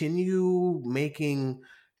 continue making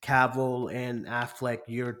Cavill and Affleck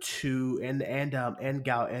your two, and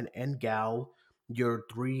Gal your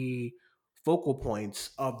three focal points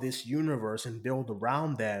of this universe and build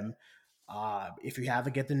around them. If you have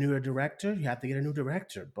to get the new director, you have to get a new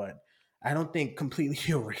director. But I don't think completely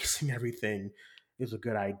erasing everything is a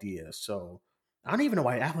good idea. So I don't even know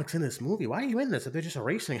why Affleck's in this movie. Why are you in this if they're just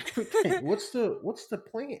erasing everything? What's the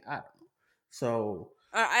point? I don't know. So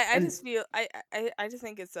I and just feel I just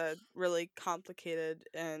think it's a really complicated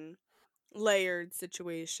and layered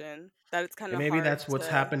situation that it's kind and of maybe hard that's what's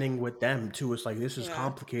to. happening with them too. It's like, this is Yeah.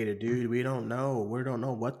 complicated, dude. We don't know. We don't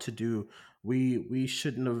know what to do. We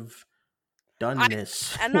shouldn't have I done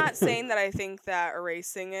this. I'm not saying that I think that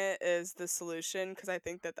erasing it is the solution, because I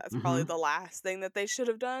think that that's probably Hmm. the last thing that they should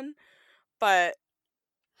have done. But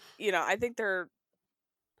I think their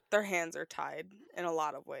hands are tied in a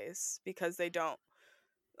lot of ways because they don't.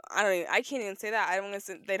 I can't even say that. I don't want to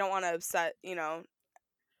say they don't want to upset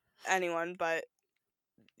anyone, but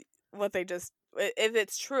what they just, if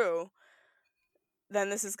it's true, then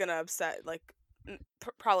this is gonna upset like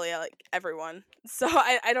probably like everyone. So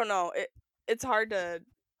I don't know. It's hard to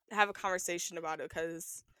have a conversation about it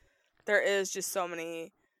because there is just so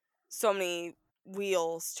many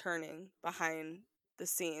wheels turning behind the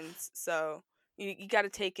scenes. So you got to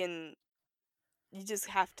take in. You just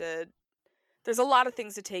have to. There's a lot of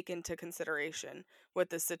things to take into consideration with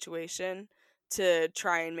this situation to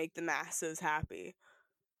try and make the masses happy.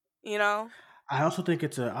 You know, I also think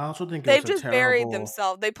it was they've a just buried terrible.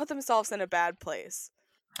 themselves. They put themselves in a bad place.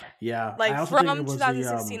 Yeah, I Like also think it from was the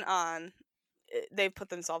 2016 on, they've put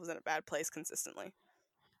themselves in a bad place consistently.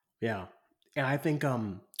 yeah, and I think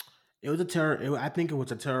it was I think it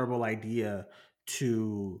was a terrible idea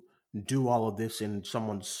to do all of this in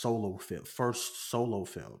someone's first solo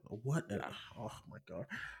film. Yeah. Oh my god.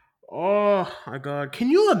 Oh my god. Can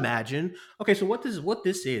you imagine? Okay, so what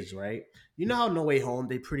this is, right? You know how No Way Home,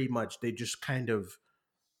 they just kind of,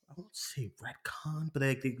 I won't say retcon, but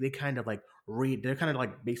they kind of like they're kind of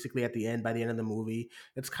like basically at the end, by the end of the movie,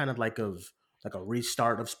 it's kind of like a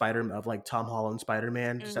restart of like Tom Holland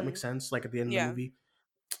Spider-Man. Does that make Mhm. sense? Like at the end of the Yeah. movie?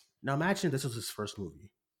 Now imagine this was his first movie.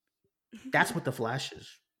 That's what the Flash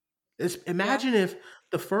is. Yeah. Imagine if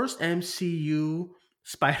the first MCU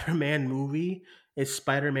Spider-Man movie is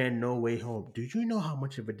Spider-Man No Way Home. Do you know how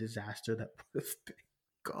much of a disaster that would have been?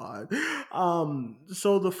 God.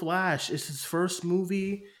 So the Flash is his first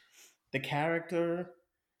movie. The character,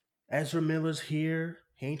 Ezra Miller's here.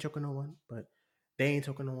 He ain't choking no one, but they ain't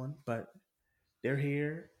choking no one, but they're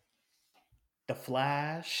here. The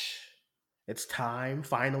Flash. It's time.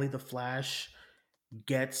 Finally, the Flash.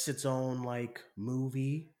 gets its own like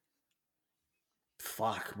movie.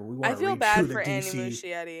 Fuck, but we I want to feel redo bad the for Andy DC.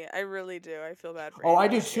 Muschietti. I really do. I feel bad for Oh,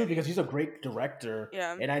 Andy I do too Muschietti. because he's a great director,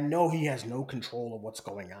 Yeah. and I know he has no control of what's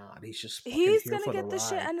going on. He's just fucking He's here gonna for the get the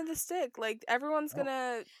shit ride. end of the stick. Like, everyone's Oh,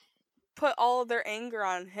 gonna put all of their anger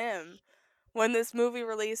on him when this movie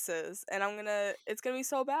releases, and it's gonna be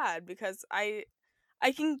so bad because I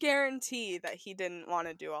can guarantee that he didn't want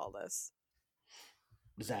to do all this.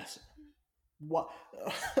 disaster. What?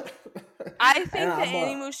 I And think that I'm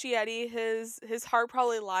Andy Muschietti, his heart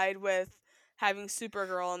probably lied with having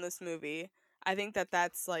Supergirl in this movie. I think that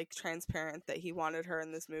that's like transparent that he wanted her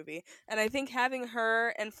in this movie, and I think having her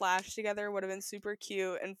and Flash together would have been super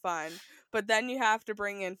cute and fun. But then you have to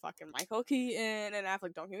bring in fucking Michael Keaton and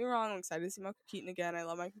Affleck. Don't get me wrong, I'm excited to see Michael Keaton again. I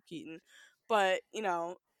love Michael Keaton, but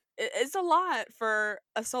it's a lot for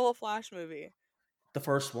a solo Flash movie. the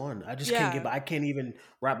first one. I just can't get. Yeah, I can't even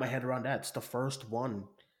wrap my head around that. It's the first one.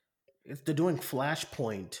 If they're doing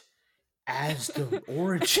Flashpoint as the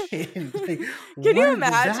origin, like can what you a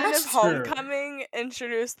imagine if disaster! Homecoming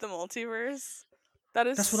introduced the multiverse? That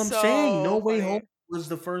is That's what I'm saying. No so Way Home funny. was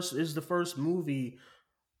the first. Is the first movie.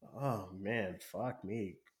 Oh man, fuck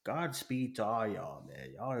me. Godspeed to all y'all,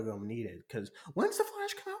 man. Y'all are gonna need it because when's the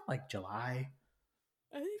Flash come out? Like July.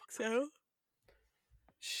 I think so.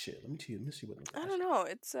 Shit. Let me see. Let me see what the I Flash. don't know.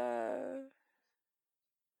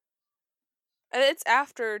 It's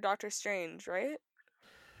after Doctor Strange, right?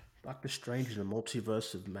 Doctor Strange in the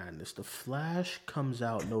Multiverse of Madness. The Flash comes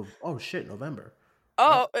out no. Oh shit, November.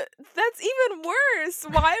 Oh, Yep. that's even worse.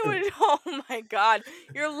 Why would Oh my god.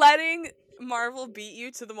 You're letting Marvel beat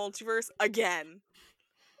you to the multiverse again.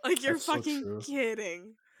 Like you're That's so fucking true,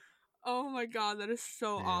 kidding. Oh my god, that is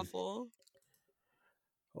so man. awful.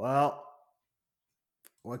 Well,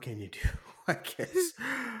 what can you do? I guess.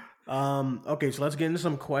 Okay, so let's get into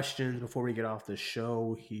some questions before we get off the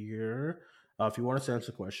show here. If you want to send us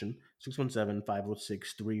a question,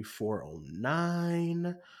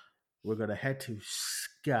 617-506-3409. We're going to head to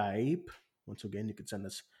Skype. Once again, you can send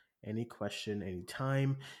us any question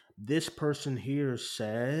anytime. This person here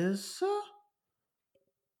says,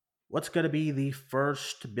 what's going to be the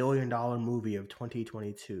first $1 billion movie of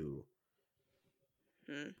 2022?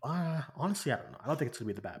 Hmm. Honestly, I don't know. I don't think it's going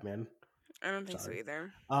to be the Batman. I don't think so Sorry.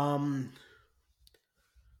 either. Um,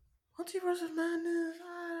 Multiverse of Madness.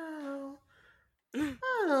 I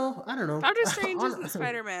don't know. I don't know. Doctor Strange isn't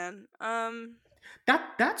Spider-Man.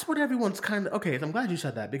 That's what everyone's kind of okay. So I'm glad you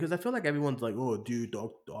said that because I feel like everyone's like, "Oh, dude,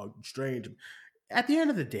 Doctor Strange." At the end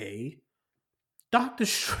of the day, Doctor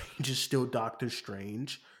Strange is still Doctor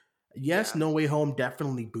Strange. Yes, Yeah. No Way Home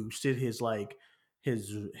definitely boosted his like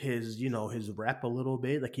his rep a little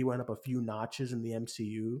bit. Like he went up a few notches in the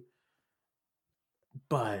MCU,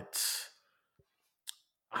 but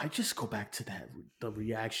I just go back to the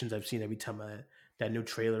reactions I've seen every time that new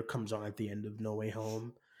trailer comes on at the end of No Way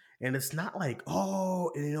Home, and it's not like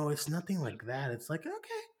it's nothing like that. It's like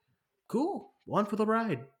okay, cool, one for the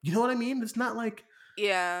ride. You know what I mean? It's not like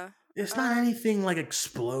Yeah. it's not Um anything like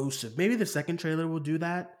explosive. Maybe the second trailer will do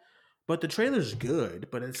that, but the trailer's good.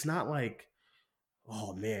 But it's not like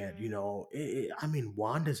oh man, I mean,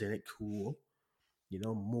 Wanda's in it, cool.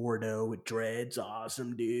 Mordo with dreads,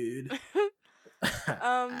 awesome, dude. um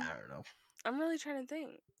I don't know. I'm really trying to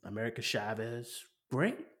think. America Chavez,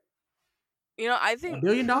 great. I A think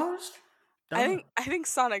billion dollars? Duh. I think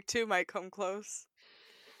Sonic 2 might come close.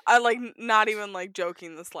 I like not even like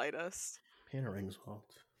joking the slightest. Hannah rings well.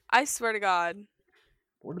 I swear to God.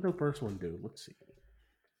 What did the first one do? Let's see.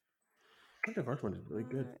 I think the first one is really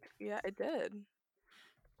good. Yeah, it did.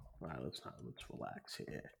 All right, let's relax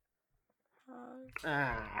here.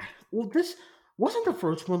 Uh, Well, this wasn't the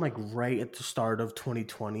first one like right at the start of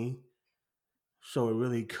 2020, so it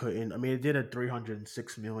really couldn't. I mean, it did a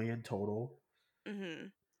 306 million total.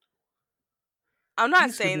 mhm. I'm You think not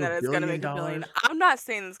it's gonna saying do that a it's gonna billion make a billion. dollars? I'm not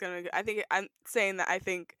saying it's gonna make. I'm saying that I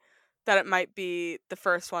think that it might be the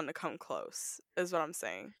first one to come close. Is what I'm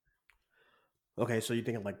saying. Okay, so you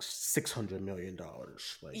think like $600 million?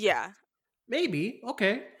 Like Yeah, maybe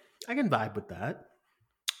okay, I can vibe with that.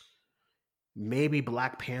 Maybe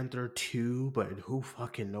Black Panther 2, but who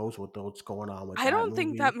fucking knows what's going on with I that don't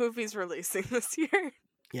think that movie? movie's releasing this year.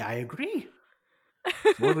 Yeah, I agree.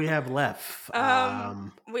 So what do we have left?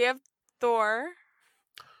 We have Thor.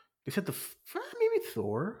 They said maybe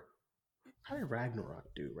Thor. How did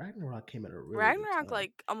Ragnarok do? Ragnarok came at a really good Ragnarok time.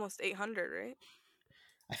 like almost 800, right?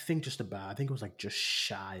 I think just about. I think it was like just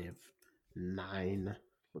shy of 9.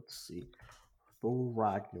 Let's see. Thor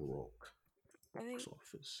Ragnarok I box think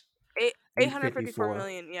office eight eight fifty 854 four.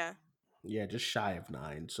 million. Yeah. Yeah, just shy of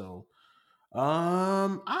 9. So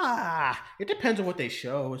It depends on what they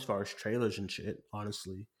show as far as trailers and shit.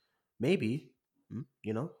 Honestly, maybe,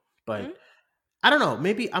 you know, Mm? but I don't know.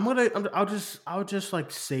 Maybe I'll just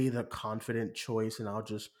like say the confident choice, and I'll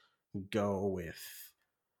just go with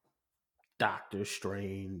Doctor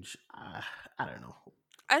Strange. I don't know.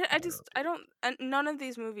 I I don't know. just I don't and none of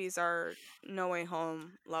these movies are No Way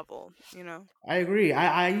Home level, you know. I agree.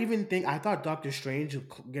 I even think I thought Doctor Strange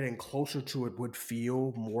getting closer to it would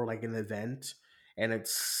feel more like an event, and it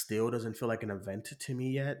still doesn't feel like an event to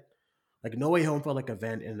me yet. Like No Way Home felt like an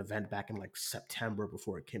event back in like September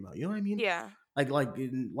before it came out. You know what I mean? Yeah. Like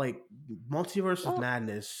Multiverse of Well,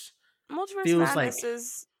 Madness Multiverse feels Madness like,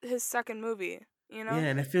 is his second movie, you yeah, know?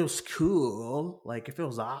 and it feels cool. Like it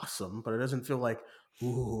feels awesome, but it doesn't feel like,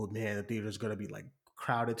 ooh man, the theater's gonna be like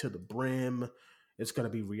crowded to the brim. It's gonna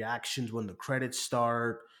be reactions when the credits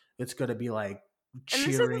start. It's gonna be like And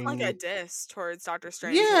this isn't like a cheering. diss towards Doctor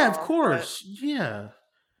Strange at Yeah, of all, but course. Yeah.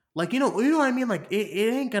 Like you know what I mean? Like it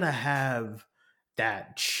ain't gonna have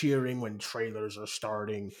that cheering when trailers are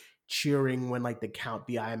starting, cheering when like the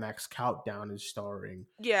IMAX countdown is starting,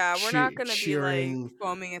 yeah, we're not gonna be like cheering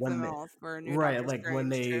foaming at the when mouth for a new right, Doctor like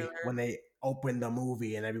Strange trailer. when they open the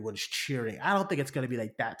movie and everyone's cheering. I don't think it's gonna be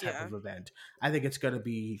like that type Yeah. of event. I think it's gonna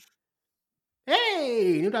be,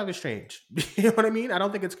 hey, new Doctor Strange. You know what I mean? I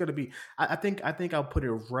don't think it's gonna be. I think I'll put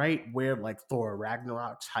it right where like Thor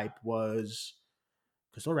Ragnarok's hype was,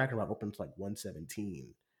 because Thor Ragnarok opens like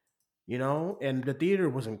 117. You know, and the theater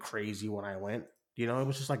wasn't crazy when I went. You know, it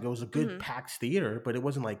was just like it was a good Mhm. packed theater, but it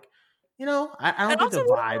wasn't like, I And don't think also, the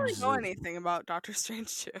we didn't really vibes know of. anything about Doctor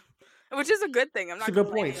Strange too, which is a good thing. I'm It's a not good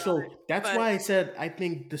complaining point. about it, So that's but why I said I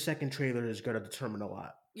think the second trailer is going to determine a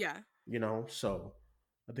lot. yeah, You know, so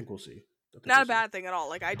I think we'll see. I think not we'll a see. bad thing at all.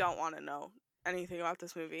 Like, I don't want to know anything about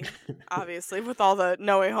this movie, obviously, with all the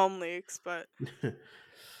No Way Home leaks. But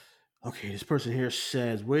Okay, this person here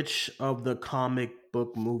says, which of the comic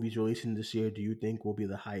book movies releasing this year do you think will be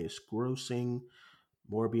the highest grossing?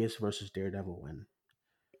 Morbius versus Daredevil when?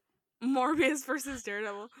 Morbius versus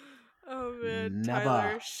Daredevil. Oh man, Never.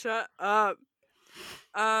 Tyler, shut up.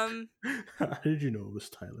 Um, How did you know it was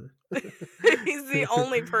Tyler? he's the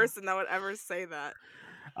only person that would ever say that.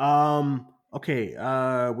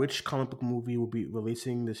 Okay, which comic book movie will be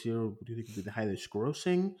releasing this year? What do you think will be the highest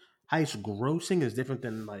grossing? Highest grossing is different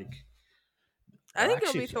than like, I well, think it'll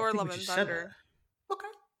actually, be I Thor: think we Love and just said that. Thunder. Okay.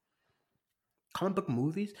 Comic book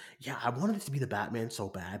movies? Yeah, I wanted it to be the Batman so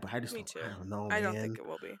bad, but Me I too. don't know, I don't think man. it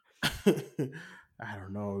will be. I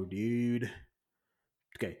don't know, dude.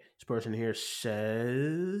 Okay, this person here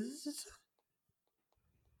says,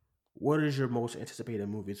 what is your most anticipated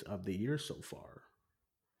movies of the year so far?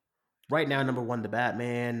 Right now, number one, The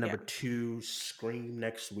Batman. Yeah. Number two, Scream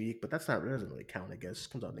next week, but that doesn't really count. I guess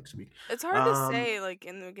comes out next week. It's hard to Um, say, like,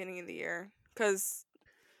 in the beginning of the year, because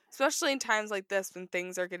especially in times like this when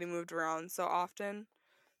things are getting moved around so often.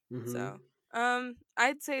 So, mhm.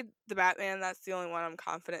 I'd say the Batman. That's the only one I'm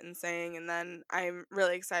confident in saying, and then I'm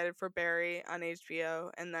really excited for Barry on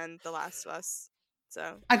HBO, and then The Last of Us.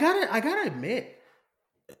 So, I gotta admit,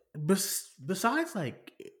 besides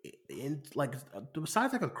like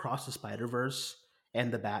besides like Across the Spider Verse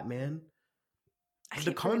and the Batman, I the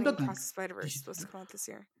keep comic forgetting book Across the Spider Verse is supposed to come out this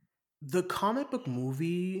year. the comic book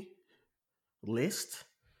movie list,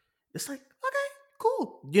 it's like, okay,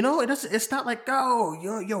 cool. You know, it's not like,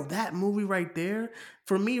 oh, yo, that movie right there.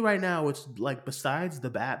 For me right now, it's like besides the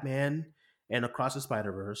Batman and Across the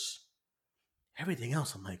Spider Verse, everything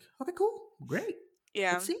else, I'm like, okay, cool, great, let's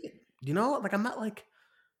Yeah, see it. You know, like I'm not like,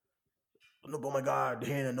 no, oh my god,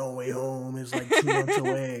 Hannah, No Way Home is like 2 months I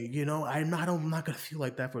away. You know, I'm not gonna feel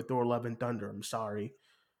like that for Thor: Love and Thunder. I'm sorry,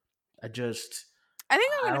 I just think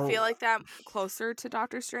I'm I gonna feel don't. like that closer to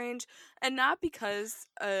Doctor Strange, and not because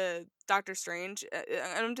Doctor Strange.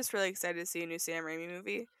 I'm just really excited to see a new Sam Raimi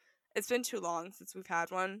movie. It's been too long since we've had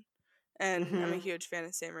one, and I'm a Mhm. huge fan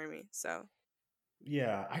of Sam Raimi. So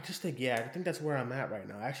Yeah, I just think, yeah, I think that's where I'm at right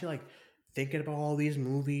now. Actually, like thinking about all these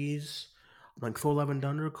movies, like Thor: Love and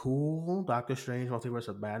Thunder, cool. Doctor Strange, Multiverse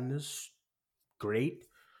of Madness, great.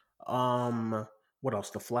 Um, what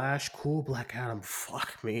else? The Flash, cool. Black Adam,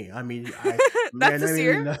 fuck me. I mean, that's man, I this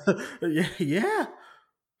year. mean, yeah, yeah,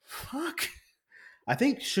 fuck. I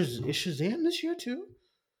think is Shazam this year too.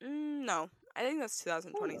 No, I think that's Hold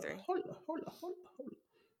on, 2023. hold on, hold on, hold on, hold on.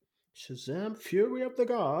 Shazam, Fury of the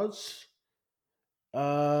Gods.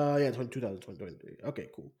 Yeah, 2023. Okay,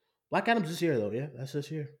 cool. Black Adam's this year though. Yeah, that's this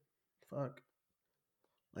year. Fuck,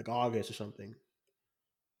 like August or something.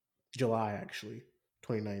 July actually,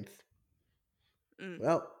 29th. Mm.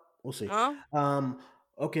 Well, we'll see. Well, Um,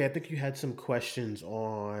 okay, I think you had some questions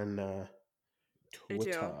on I do.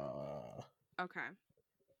 Twitter. Okay.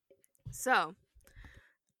 So,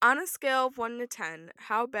 on a scale of 1 to 10,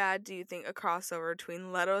 how bad do you think a crossover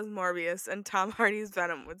between Leto's Morbius and Tom Hardy's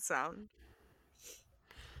Venom would sound?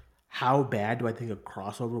 How bad do I think a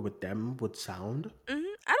crossover with them would sound? I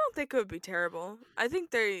don't think it would be terrible. I think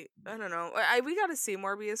I don't know. We got to see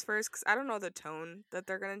Morbius first cuz I don't know the tone that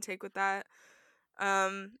they're going to take with that.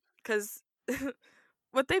 Cuz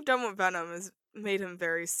what they've done with Venom is made him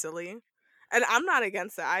very silly. And I'm not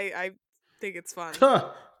against it. I think it's fun. But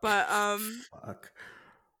Fuck.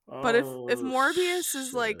 if Oh Morbius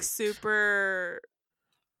is like shit. super,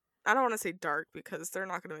 I don't want to say dark because they're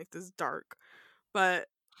not going to make this dark. But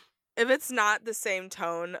if it's not the same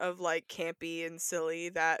tone of like campy and silly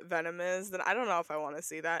that Venom is, then I don't know if I want to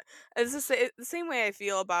see that. It's the same way I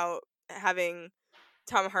feel about having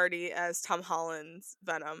Tom Hardy as Tom Holland's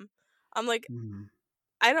Venom. I'm like, Mhm.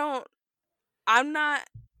 I don't, I'm not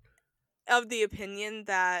of the opinion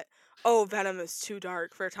that, oh, Venom is too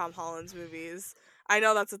dark for Tom Holland's movies. I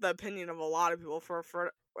know that's the opinion of a lot of people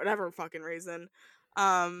for whatever fucking reason.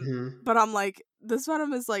 Mhm. But I'm like, this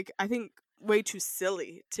Venom is like, I think way too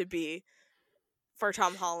silly to be for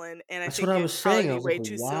Tom Holland, and I That's what think I it'd was probably saying. I be was like, way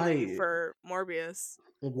too silly for Morbius.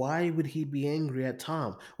 why would he be angry at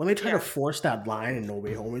Tom? When they try to Yeah. force that line in No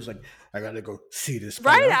Way Home, he's like, I gotta go see this Spider.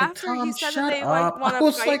 Right I was like, after he Tom, said that shut they like up. want I to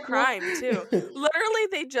was fight like, what? crime too. Literally,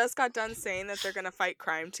 they just got done saying that they're gonna fight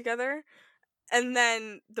crime together, and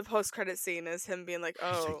then the post credit scene is him being like,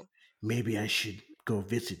 He's like, "Oh, maybe I should go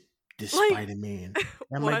visit this like Spider Man.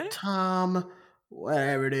 I'm like, what?" Tom,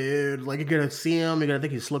 whatever, dude. Like, you're gonna see him, you're gonna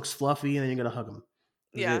think he looks fluffy, and then you're gonna hug him.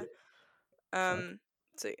 That's Yeah. it. Fuck.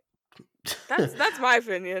 So that's my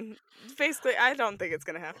opinion. Basically, I don't think it's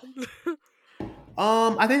gonna happen.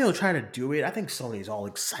 I think they'll try to do it. I think Sony's all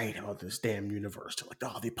excited about this damn universe. They're like,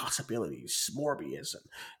 oh, the possibilities, Morbius,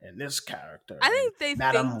 and this character, I and think they think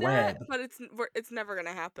Madam that, Web. but it's never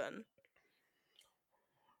gonna happen.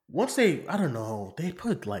 Once they, I don't know, they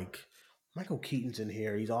put like Michael Keaton's in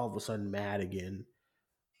here. He's all of a sudden mad again.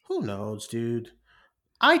 Who knows, dude?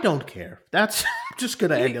 I don't care. That's I'm just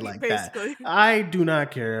gonna end it like that. Basically. I do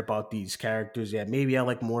not care about these characters yet. Maybe I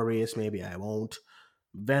like Morbius, maybe I won't.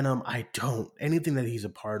 Venom, I don't. Anything that he's a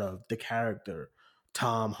part of, the character,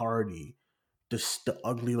 Tom Hardy, the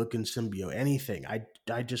ugly looking symbiote, anything.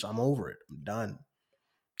 I'm over it. I'm done.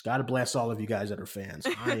 God bless all of you guys that are fans.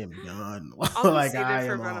 I am done. I'll be Like seated I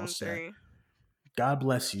for am all Venom set. 3. God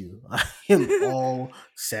bless you. I am all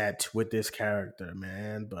set with this character,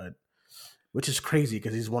 man. But which is crazy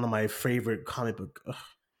because he's one of my favorite comic book.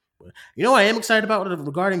 You know what I am excited about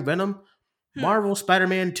regarding Venom? Hmm. Marvel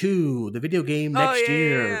Spider-Man 2, the video game Oh next yeah,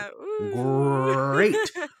 year. yeah, yeah. Ooh. Great.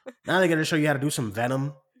 Now they're gonna show you how to do some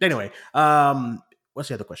Venom. Anyway, what's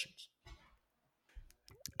the other questions?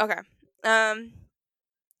 Okay. Um,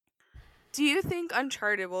 do you think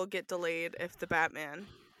Uncharted will get delayed if the Batman?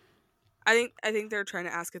 I think they're trying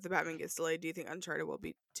to ask if the Batman gets delayed. Do you think Uncharted will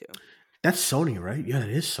be too? That's Sony, right? Yeah, that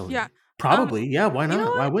is Yeah. Sony. Probably. Yeah, why You know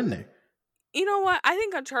not? Why what? wouldn't they? You know what? I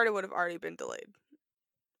think Uncharted would have already been delayed.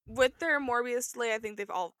 With their Morbius delay, I think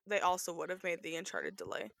they also would have made the Uncharted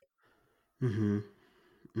delay. Mm-hmm.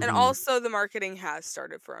 And Mm-hmm. also the marketing has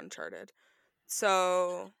started for Uncharted.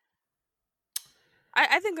 So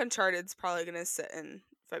I think Uncharted's probably gonna sit in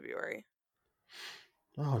February.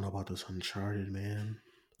 I don't know about this Uncharted, man.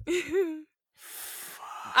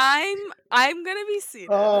 I'm Fuck. gonna be seated.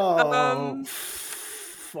 Oh,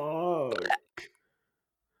 fuck.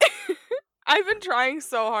 I've been trying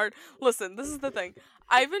so hard. Listen, this is the thing.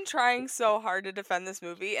 I've been trying so hard to defend this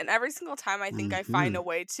movie, and every single time I think I find Mm-hmm. a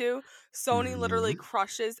way to, Sony literally Mm-hmm.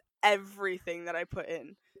 crushes everything that I put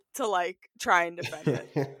in to like try and defend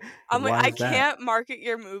it. I'm like, Why I is that? can't market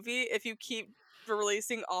your movie if you keep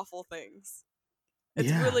releasing awful things. It's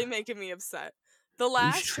Yeah, really making me upset. The these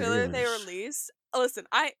last trailer they trailers. released, listen,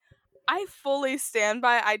 I fully stand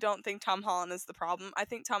by. I don't think Tom Holland is the problem. I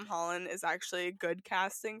think Tom Holland is actually a good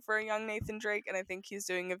casting for a young Nathan Drake, and I think he's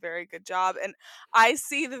doing a very good job. And I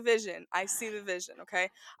see the vision. I see the vision, okay?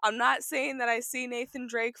 I'm not saying that I see Nathan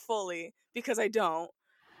Drake fully because I don't,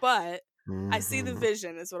 but I see the Mm-hmm.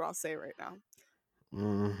 vision is what I'll say right now.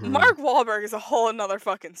 Mm-hmm. Mark Wahlberg is a whole another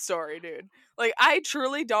fucking story, dude. Like, I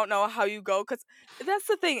truly don't know how you go, because that's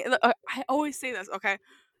the thing. I always say this, okay?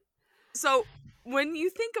 So, when you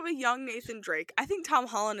think of a young Nathan Drake, I think Tom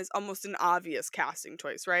Holland is almost an obvious casting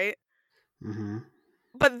choice, right? Mm-hmm.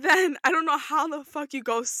 But then, I don't know how the fuck you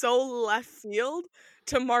go so left field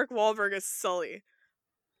to Mark Wahlberg as Sully.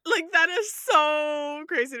 Like, that is so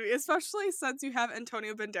crazy to me, especially since you have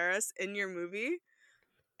Antonio Banderas in your movie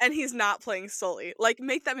and he's not playing Sully. Like,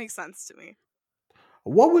 make that make sense to me.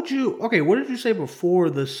 What would you? Okay, what did you say before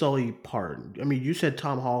the Sully part? I mean, you said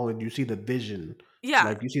Tom Holland. You see the vision, Yeah.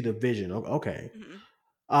 like you see the vision. Okay. Mhm.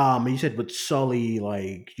 And you said with Sully,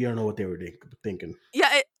 like you don't know what they were thinking.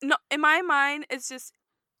 Yeah, no, in my mind, it's just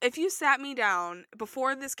if you sat me down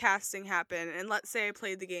before this casting happened, and let's say I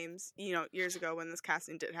played the games, years ago when this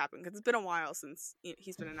casting did happen, because it's been a while since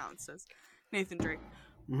he's been announced as Nathan Drake.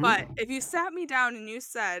 But Hmm. if you sat me down and you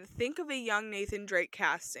said, think of a young Nathan Drake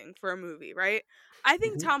casting for a movie, right? I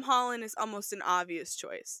think Hmm. Tom Holland is almost an obvious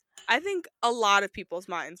choice. I think a lot of people's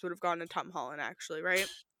minds would have gone to Tom Holland, actually, right?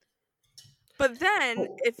 But then, But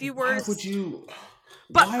if you were why to would you?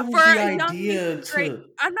 but Why for was the a young idea Nathan Drake, to?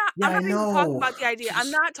 I'm not Yeah, I'm I not even talking know. about the idea. I'm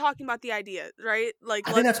Just not talking about the idea, right? Like,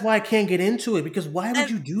 I think that's why I can't get into it because why would and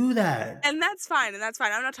you do that? and that's fine, and that's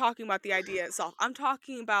fine. I'm not talking about the idea itself. I'm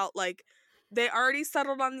talking about, like, they already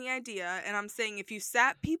settled on the idea, and I'm saying if you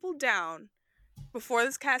sat people down before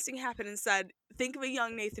this casting happened and said, think of a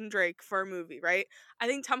young Nathan Drake for a movie, right? I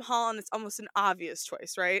think Tom Holland is almost an obvious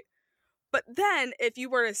choice, right? But then if you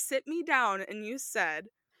were to sit me down and you said,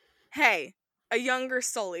 hey, a younger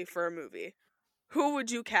Sully for a movie, who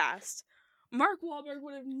would you cast? Mark Wahlberg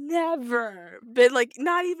would have never been, like,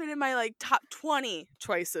 not even in my, like, top 20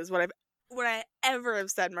 choices would I ever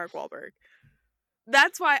have said Mark Wahlberg.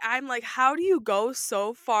 That's why I'm like, how do you go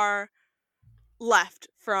so far left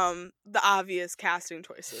from the obvious casting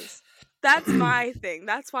choices? That's my thing.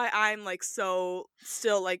 That's why I'm, like, so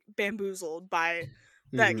still, like, bamboozled by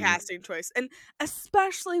that Hmm. casting choice. And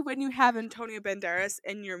especially when you have Antonio Banderas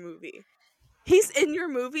in your movie. He's in your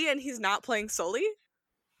movie and he's not playing Sully?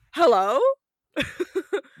 Hello?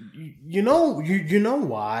 You know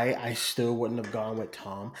why I still wouldn't have gone with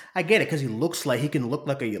Tom. I get it because he can look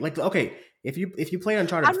like a like okay. If you play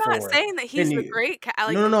Uncharted I'm not 4, saying that then he's the you great no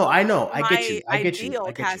like, no no. I know. I get my you. I get you. I ideal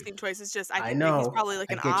get you. casting choice is just I I think that he's know. probably,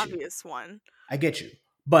 like, I an get you. obvious one. I get you.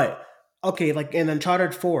 But okay, like in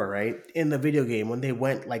Uncharted 4, right? In the video game, when they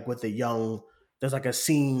went like with the young, there's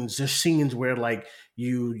scenes where like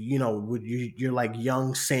you're like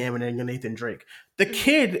young Sam and then you're Nathan Drake. The Mhm.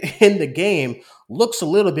 kid in the game looks a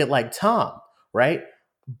little bit like Tom, right?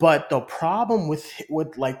 But the problem with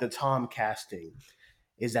like the Tom casting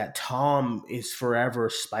is that Tom is forever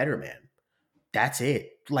Spider-Man. That's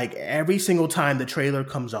it. Like every single time the trailer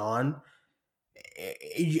comes on,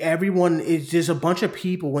 everyone is just a bunch of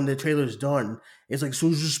people when the trailer's done. It's like, so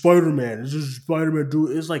it's just Spider Man. It's just Spider Man. Do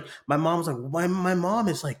it's like my mom's like my mom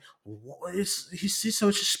is like, what is he's so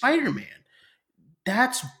it's just Spider Man.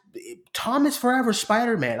 That's Tom is forever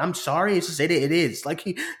Spider Man. I'm sorry, it's just it is like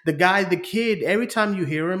the kid. Every time you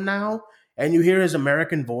hear him now and you hear his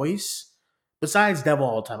American voice, besides Devil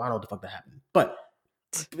all the time, I don't know what the fuck that happened, but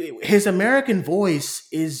his American voice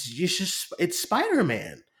is just it's Spider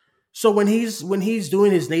Man. So when he's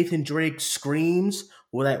doing his Nathan Drake screams,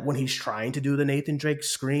 well, that when he's trying to do the Nathan Drake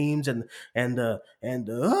screams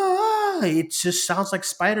it just sounds like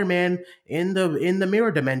Spider Man in the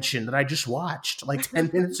mirror dimension that I just watched like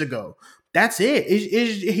 10 minutes ago. That's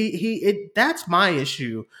it. That's my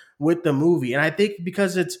issue with the movie, and I think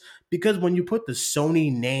because when you put the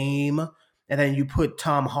Sony name and then you put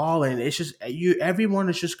Tom Holland, it's just everyone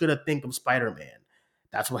is just gonna think of Spider Man.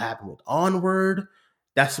 That's what happened with Onward.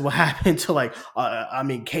 That's what happened to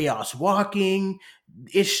Chaos Walking.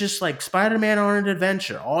 It's just like Spider Man on an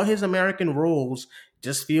adventure. All his American roles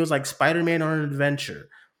just feels like Spider Man on an adventure.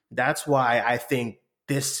 That's why I think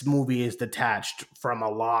this movie is detached from a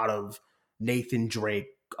lot of Nathan Drake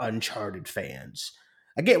Uncharted fans.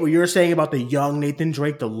 I get what you're saying about the young Nathan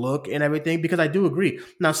Drake, the look and everything, because I do agree.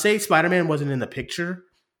 Now, say Spider Man wasn't in the picture,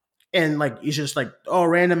 and like it's just like, oh,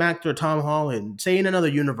 random actor Tom Holland, say in another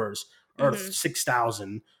universe, Earth Mhm.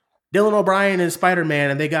 6000, Dylan O'Brien is Spider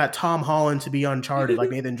Man, and they got Tom Holland to be Uncharted like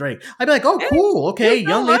Nathan Drake. I'd be like, oh, Hey, cool, okay, you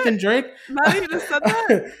know young what? Nathan Drake. Now that you just said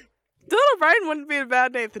that, Dylan O'Brien wouldn't be a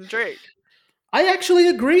bad Nathan Drake. I actually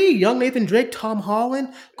agree. Young Nathan Drake, Tom Holland,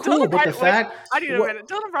 Dylan cool. But O'Brien the wait, fact I need a what minute.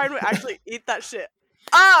 Dylan O'Brien would actually eat that shit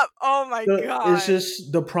up. Oh my it's god.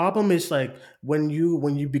 just the problem is like when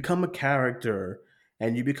you become a character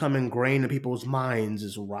and you become ingrained in people's minds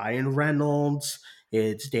is Ryan Reynolds,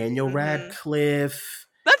 it's Daniel Mhm. Radcliffe,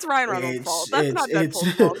 That's Ryan Reynolds' it's fault. That's it's not it's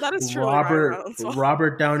Deadpool's fault. That is truly Ryan Reynolds' fault.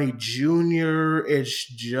 Robert Downey Jr. It's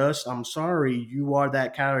just I'm sorry, you are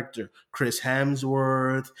that character. Chris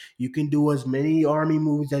Hemsworth. You can do as many army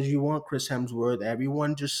movies as you want, Chris Hemsworth.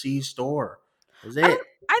 Everyone just sees Thor. That's I it. don't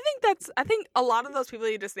I think a lot of those people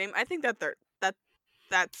you just named, I think that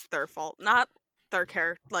that's their fault, not their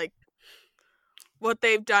character, like, what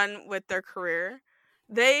they've done with their career.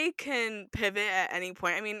 They can pivot at any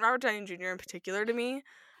point. I mean, Robert Downey Jr. in particular to me,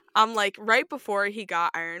 like, right before he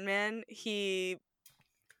got Iron Man, he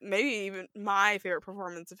maybe even my favorite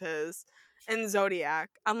performance of his in Zodiac.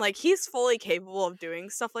 I'm like, he's fully capable of doing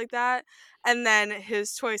stuff like that. And then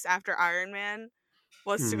his choice after Iron Man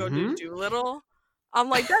was to go do Mm-hmm. Doolittle. I'm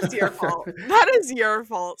like, that's your fault. That is your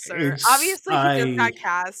fault, sir. It's Obviously, he just got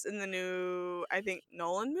cast in the new, I think,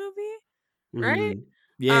 Nolan movie, right? mm-hmm.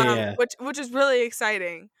 Yeah. Which is really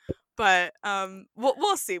exciting. But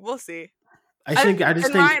we'll see, we'll see. I just And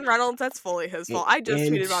think Ryan Reynolds, that's fully his fault. I just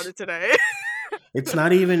and tweeted about it today. it's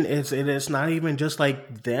not even it's not even just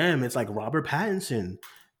like them. It's like Robert Pattinson.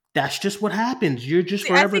 That's just what happens. You're just See,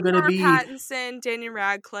 I forever think gonna Robert be Pattinson, Daniel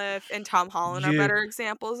Radcliffe, and Tom Holland are you better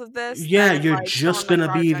examples of this yeah, than you're like someone just like gonna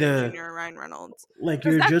Robert be Downey the Jr. or Ryan Reynolds, like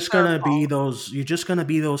because you're that's just their gonna be fault. those you're just gonna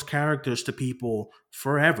be those characters to people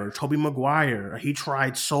forever. Toby Maguire, he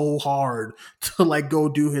tried so hard to like go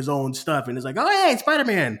do his own stuff, and it's like, oh hey, Spider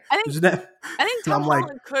Man. I think Is that? I think And Tom I'm like,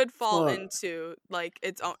 Holland could fall fuck, into like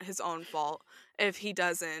his own fault if he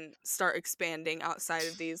doesn't start expanding outside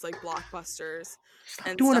of these like blockbusters stop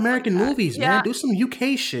and doing stuff like American that. movies, man. Yeah. Do some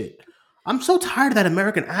UK shit. I'm so tired of that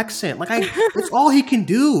American accent. Like it's all he can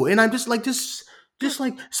do, and I'm just like, just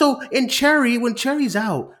like so. In Cherry, when Cherry's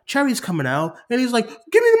out, Cherry's coming out, and he's like,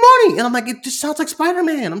 "Give me the money," and I'm like, it just sounds like Spider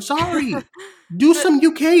Man. I'm sorry. Do the some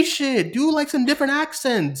UK shit. Do like some different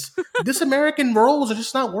accents. This American roles are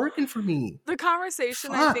just not working for me. the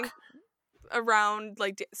conversation I think Fuck. around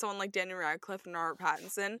like someone like Daniel Radcliffe and Robert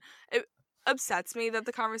Pattinson, it upsets me that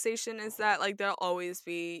the conversation is that like there'll always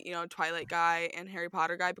be, you know, Twilight guy and Harry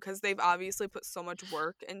Potter guy, because they've obviously put so much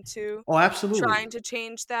work into Oh, absolutely. trying to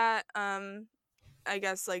change that I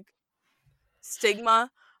guess like stigma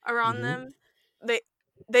around Hmm. them. They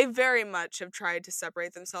they very much have tried to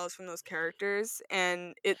separate themselves from those characters,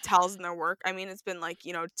 and it tells in their work. I mean, it's been like,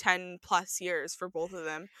 you know, 10 plus years for both of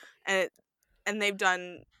them, and they've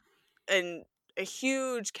done an a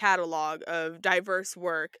huge catalog of diverse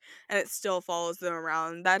work, and it still follows them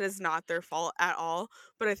around. That is not their fault at all.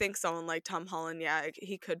 But I think someone like Tom Holland, yeah,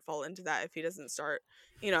 he could fall into that if he doesn't start,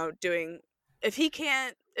 you know, doing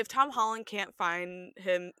if Tom Holland can't find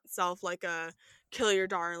himself like a Kill Your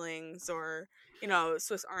Darlings or, you know,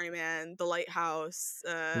 Swiss Army Man, The Lighthouse,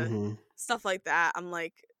 Hmm. stuff like that. I'm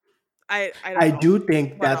like, I don't I know do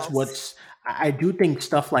think what that's else. what's. I do think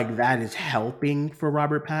stuff like that is helping for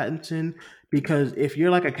Robert Pattinson because if you're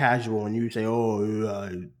like a casual and you say, "Oh,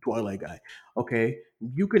 Twilight guy," okay,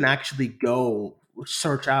 you can actually go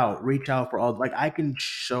search out, reach out for all. Like I can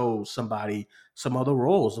show somebody some other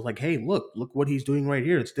roles. Like, hey, look what he's doing right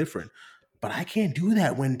here. It's different, but I can't do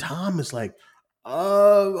that when Tom is like,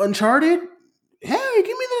 Uncharted. Hey, Yeah.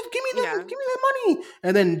 give me that money,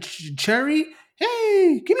 and then Cherry.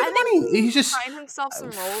 Hey, give me I the think he money. needs He's to just find himself some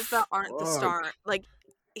roles that aren't the fuck. star. Like,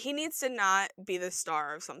 he needs to not be the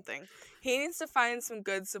star of something. He needs to find some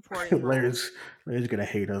good supporting roles. Larry's gonna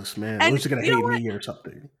hate us, man. Or And he's gonna you know hate what? me or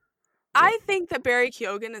something. What? I think that Barry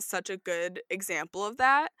Keoghan is such a good example of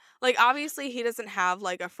that. Like, obviously, he doesn't have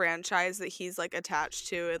like a franchise that he's like attached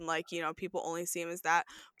to, and like, you know, people only see him as that.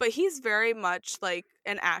 But he's very much like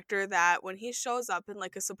an actor that when he shows up in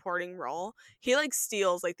like a supporting role, he like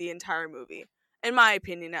steals like the entire movie, in my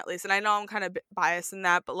opinion, at least. And I know I'm kind of biased in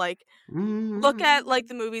that, but like, look at Mm-hmm. like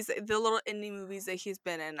the little indie movies that he's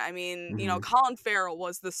been in. I mean, you know, Mm-hmm. Colin Farrell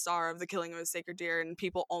was the star of The Killing of a Sacred Deer, and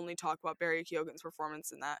people only talk about Barry Keoghan's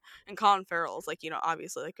performance in that. And Colin Farrell is like, you know,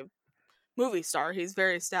 obviously like a movie star. He's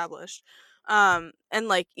very established. And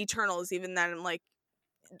like Eternals, even then, and like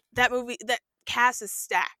that movie, that cast is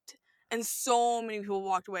stacked. And so many people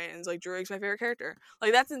walked away, and it's like Druig's my favorite character.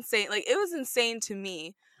 Like that's insane. Like it was insane to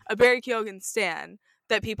me, a Barry Keoghan stan,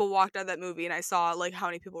 that people walked out of that movie, and I saw like how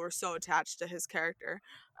many people were so attached to his character.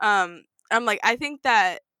 I'm like, I think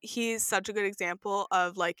that he's such a good example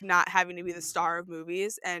of like not having to be the star of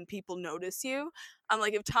movies and people notice you. I'm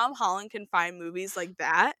like, if Tom Holland can find movies like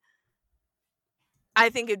that, I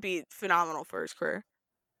think it'd be phenomenal for his career.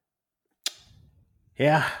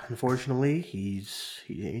 Yeah, unfortunately, he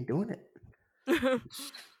ain't doing it.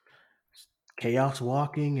 He's chaos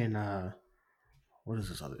walking and what is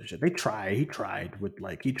this other shit? He tried with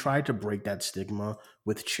like he tried to break that stigma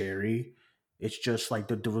with Cherry. It's just like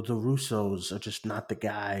the Russos are just not the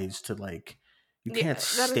guys to like. You Yeah, can't that is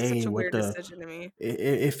such stay a with weird the. decision to me.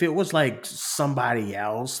 If it was like somebody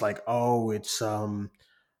else, like oh, it's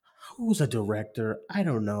who's a director? I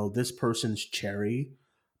don't know. This person's Cherry,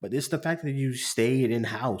 but it's the fact that you stayed in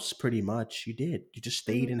house. Pretty much, you did. You just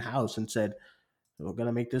stayed Mhm. in house and said, "We're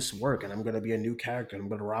gonna make this work, and I'm gonna be a new character. I'm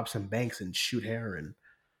gonna rob some banks and shoot heroin."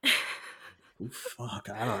 Fuck,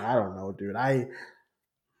 I don't know, dude. I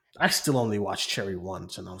still only watched Cherry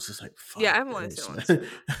once, and I was just like, Yeah, fuck I've only seen this, it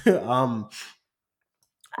once man. too. um,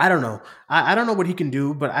 I don't know. I don't know what he can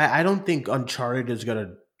do, but I don't think Uncharted is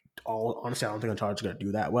gonna. All honestly, I don't think Uncharted's gonna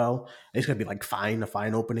do that well. It's gonna be like fine, a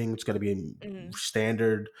fine opening. It's gonna be a Mhm.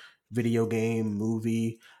 standard video game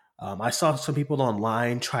movie. I saw some people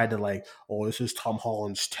online try to like, oh, this is Tom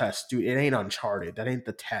Holland's test, dude. It ain't Uncharted. That ain't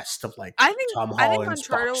the test of like Tom I think Holland's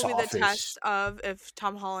Uncharted box will be the office. test of if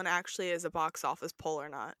Tom Holland actually is a box office pull or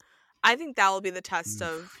not. I think that will be the test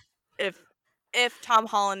of if Tom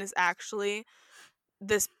Holland is actually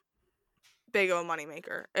this big of a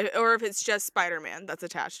moneymaker, or if it's just Spider-Man that's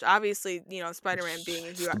attached. Obviously, Spider-Man being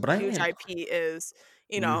a huge Brian. IP is,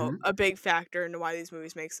 Mm-hmm. a big factor into why these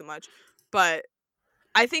movies make so much. But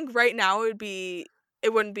I think right now it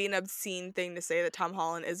wouldn't be an obscene thing to say that Tom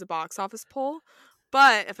Holland is a box office pull.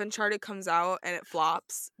 But if Uncharted comes out and it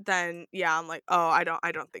flops, then yeah, I'm like, oh, I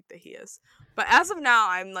don't think that he is. But as of now,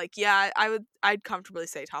 I'm like, yeah, I'd comfortably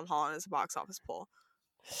say Tom Holland is a box office pull.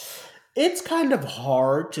 It's kind of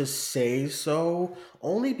hard to say so,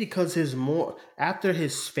 only because his more after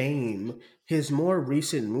his fame, his more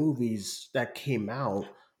recent movies that came out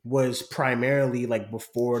was primarily like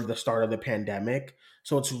before the start of the pandemic.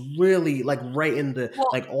 So it's really like right in the Well,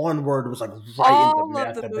 like Onward was like right in all the of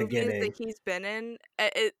at the the movies that beginning. he's been in,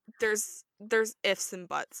 there's ifs and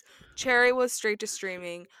buts. Cherry was straight to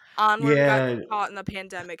streaming. Onward got Yeah, caught in the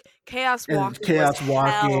pandemic. Chaos and Walking was Chaos hell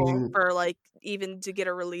Walking. for like even to get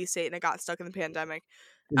a release date, and it got stuck in the pandemic.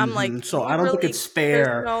 I'm like, So I you don't think really it's there's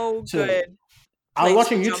fair no to. good I was place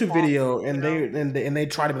to watching a jump YouTube off, video you and know? they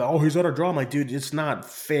try to be like, oh, he's got a draw. I'm like, dude, it's not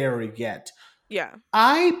fair yet. Yeah.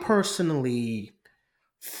 I personally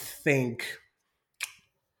think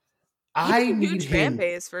He has I a need huge fan him.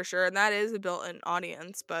 base for sure, and that is a built-in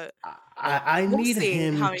audience, but I we'll need see how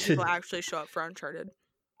him many people to. actually show up for Uncharted.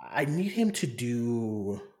 I need him to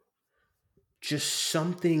do just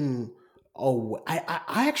something. Oh, I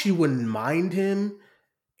actually wouldn't mind him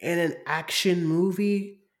in an action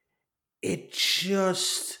movie. It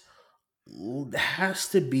just has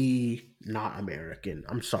to be not American.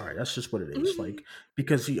 I'm sorry, that's just what it is. Like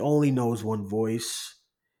because he only knows one voice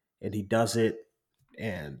and he does it,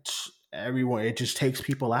 and everyone it just takes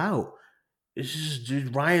people out. It's just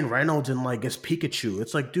dude, Ryan Reynolds and like as Pikachu.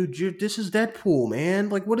 It's like, dude, this is Deadpool, man.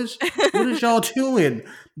 Like, what is y'all doing?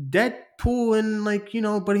 Deadpool and like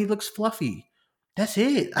but he looks fluffy. That's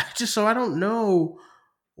it. I don't know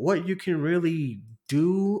what you can really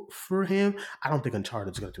do for him. I don't think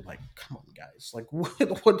Uncharted's gonna do like, come on, guys. Like,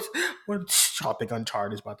 what y'all think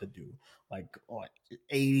Uncharted is about to do? Like, what,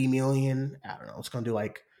 80 million? I don't know. It's gonna do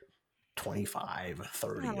like 25, I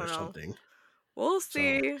 30, don't or know. something. We'll So,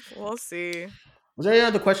 see. We'll see. was there any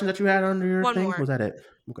other questions that you had under your One thing? more. Was that it?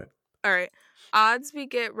 Okay. All right. Odds we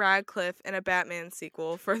get Radcliffe in a Batman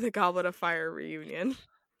sequel for the Goblet of Fire reunion.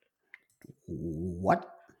 What?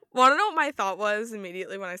 Want to know what my thought was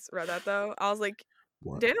immediately when I read that though? I was like,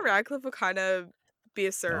 What? Daniel Radcliffe would kind of be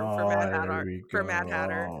a serve for Oh, here we Mad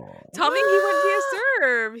Hatter. go. Tell me he wouldn't be a What?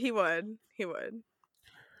 serve. He would. He would.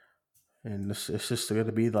 And it's just going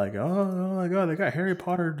to be like, oh my god, they got Harry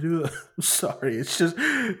Potter to do. I'm sorry, it's just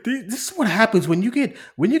this is what happens when you get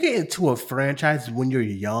into a franchise when you're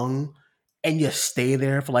young and you stay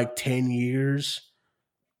there for like 10 years.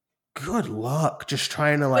 Good luck, just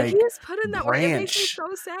trying to But he like has put in that work. It makes me branch.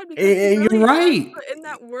 so sad because he And you're really has right, put in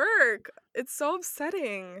that work. It's so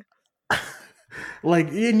upsetting. like,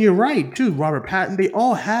 and you're right too. Robert Patton, they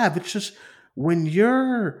all have. It's just when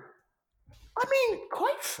you're. I mean,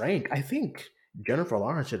 quite frank, I think Jennifer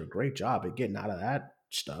Lawrence did a great job at getting out of that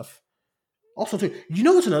stuff. Also, too,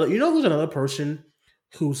 who's another person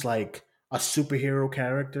who's like a superhero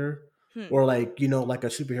character, Hmm. or like like a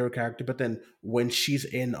superhero character, but then when she's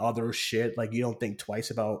in other shit, like you don't think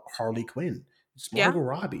twice about Harley Quinn. It's Yeah. Margot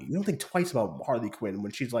Robbie. You don't think twice about Harley Quinn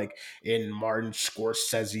when she's like in Martin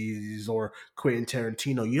Scorsese's or Quentin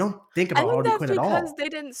Tarantino. You don't think I about think Harley that's Quinn at because all. they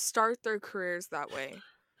didn't start their careers that way.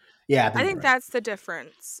 Yeah, I I think you're think right. that's the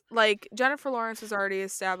difference. Like Jennifer Lawrence was already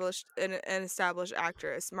established an established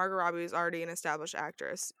actress. Margot Robbie was already an established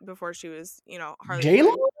actress before she was, Harley J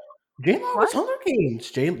Lo. Quinn. J Lo What? was Hunger Games.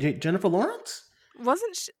 Jennifer Lawrence.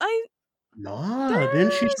 Wasn't she like Nah, then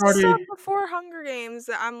she there's started. stuff before Hunger Games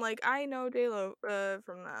that I'm like, I know J-Lo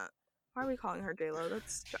from that. Why are we calling her J-Lo?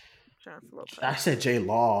 That's Jennifer I Lopez. said J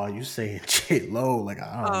Law. You saying J Lo? Like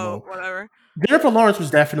I don't Oh, know. whatever. Jennifer Lawrence was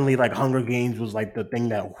definitely like Hunger Games was like the thing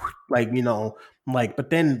that like like, but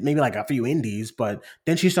then maybe like a few indies, but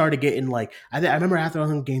then she started getting like I remember after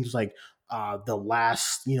Hunger Games was like the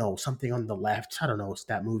last something on the left. I don't know, it's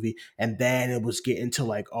that movie, and then it was getting to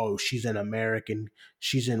like, oh, she's in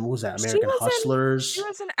what was that, She American was in Hustlers.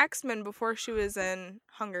 X-Men before she was in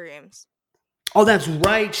Hunger Games. Oh, that's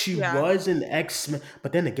right. She Yeah. was in X-Men.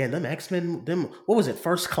 But then again, them X-Men, them, what was it,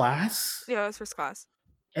 First Class? Yeah, it was first class.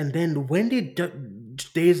 And then when did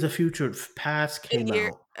Days of the Future Past A came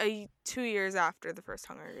year, out? 2 years after the first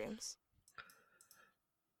Hunger Games.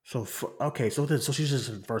 So okay, so she's just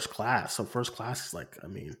in First Class. So First Class is like, I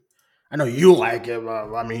mean, I know you like it.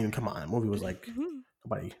 I mean, come on, the movie was like Mhm.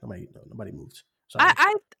 nobody moved. I, Sorry,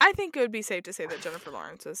 I I think it would be safe to say that Jennifer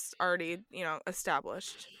Lawrence is already,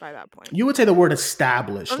 established by that point. you would say the word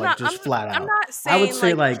established, I'm like not I'm just flat I'm out. not I would saying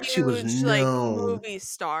say like like she was huge like known. movie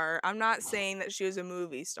star. I'm not saying that she was a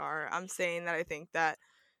movie star. I'm saying that I think that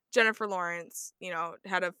Jennifer Lawrence,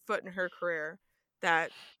 had a foot in her career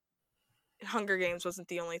that Hunger Games wasn't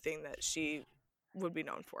the only thing that she would be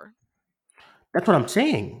known for. That's what I'm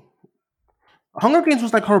saying. Hunger Games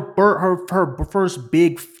was like her first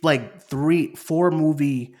big like 3 4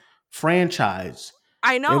 movie franchise.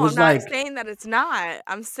 I It know, I'm was not like saying that it's not.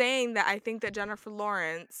 I'm saying that I think that Jennifer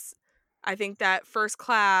Lawrence, I think that First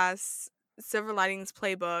Class, Silver Linings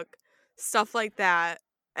Playbook, stuff like that,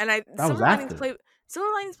 and I that was after. Silver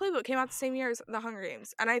Linings Playbook came out the same year as The Hunger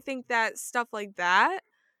Games, and I think that stuff like that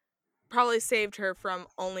probably saved her from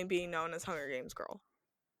only being known as Hunger Games girl.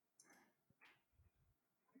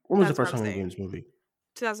 When was the That's what first I'm Hunger saying. Games movie?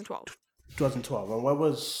 2012. 2012. And what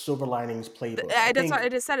was Silver Linings Playbook? I That's what think I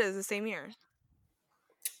just said. It was the same year.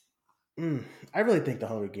 mm, I really think the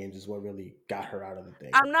Hunger Games is what really got her out of the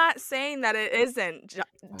thing. I'm not saying that it isn't,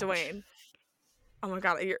 Ouch. Dwayne. Oh my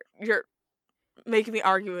god, you're making me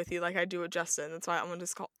argue with you like I do with Justin. That's why I'm gonna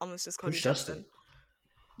just call Who's you Justin?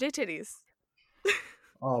 Justin. J titties.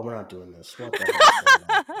 Oh, we're not doing this. What the hell? Say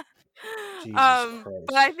that. Jesus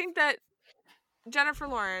But I Christ. think that Jennifer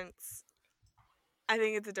Lawrence, I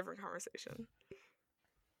think it's a different conversation.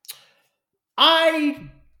 I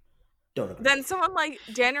don't agree. Then someone like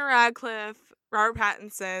Daniel Radcliffe, Robert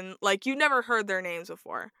Pattinson, like you never heard their names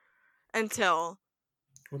before until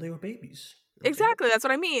Well, they were babies. Okay. exactly. That's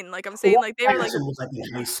what I mean. Like I'm Well, saying, Robert like they were like Pattinson was like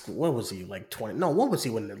in high school. What was he like 20? No, what was he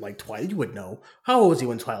when like Twilight? You would know. How old was he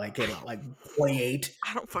when Twilight came out? Like 28.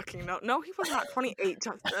 I don't fucking know. No, he was not 28.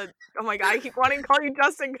 Oh my god, I keep wanting to call you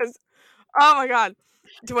Justin because oh my god,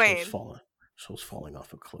 Show's Dwayne. falling. Show's falling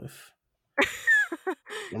off a cliff. I'm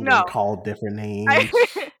getting No, called different names. I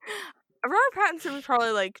Robert Pattinson was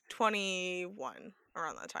probably like 21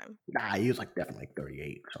 around that time. Nah, he was like definitely like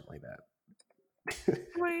 38 or something like that.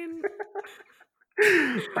 Dwayne.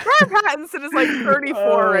 Robert Pattinson is like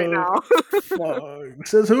 34 right Oh, now. fuck.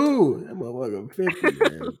 Says who? That motherfucker 50,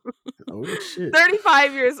 man. Oh, shit.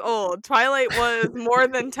 35 years old. Twilight was more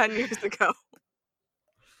than 10 years ago.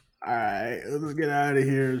 All right, let's get out of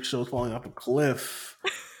here. Show's falling off a cliff.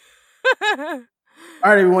 All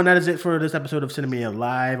right, everyone, that is it for this episode of Cinemania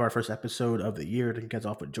Live, our first episode of the year. Thank you guys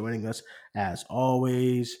all for joining us. As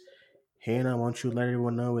always, Hannah, why don't you let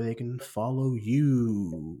everyone know where they can follow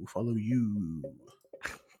you? Follow you.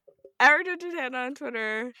 Rejected Hannah on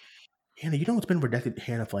Twitter. Hannah, you know it's been rejected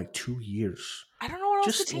Hannah for like 2 years. I don't know what else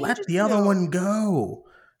to Just change let it the other to. one go.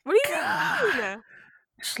 What do you God. mean?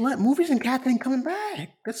 Just let Movies and Cats ain't coming back.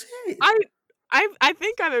 That's it. I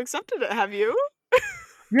think I've accepted it. Have you?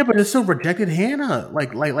 Yeah, but it's still rejected Hannah.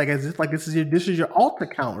 Like as if like this is your alt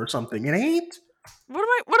account or something. It ain't. What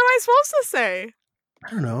am I supposed to say?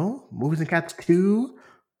 I don't know. Movies and Cats 2?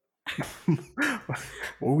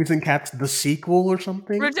 Movies and Cats the sequel or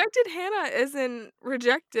something? Rejected Hannah isn't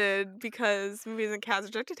rejected because Movies and Cats.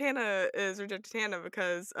 Rejected Hannah is Rejected Hannah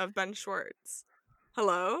because of Ben Schwartz.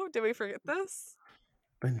 Hello? Did we forget this?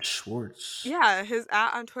 Ben Schwartz. Yeah, his @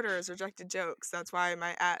 on Twitter is Rejected Jokes. That's why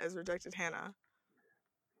my @ is Rejected Hannah.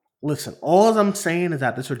 Listen, all I'm saying is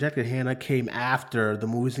that this rejected Hannah came after the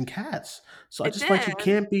Movies and Cats. So I It just feel like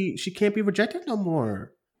did. she can't be rejected no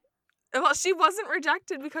more. Well, she wasn't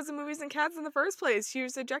rejected because of Movies and Cats in the first place. She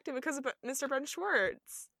was rejected because of Mr. Ben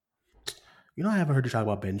Schwartz. You know, I haven't heard you talk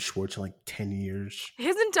about Ben Schwartz in like 10 years. He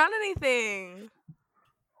hasn't done anything.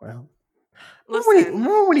 Well, Listen.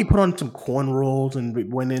 remember when he put on some cornrows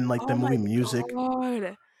and went in like the Oh my movie Music?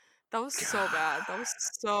 god. That was so bad. That was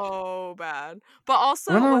so bad. But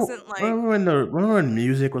also it Remember, wasn't like remember when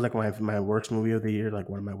Music was like my worst movie of the year, like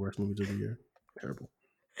one of my worst movies of the year. Terrible.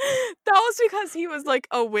 that was because he was like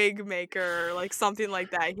a wig maker or like something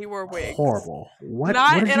like that. He wore wigs. Horrible. What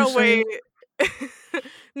Not did in you a say? way.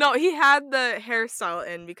 No, he had the hairstyle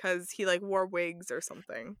in because he like wore wigs or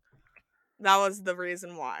something. That was the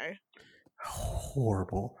reason why.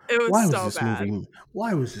 Horrible. It was so bad.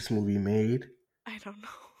 Why was this movie made? I don't know.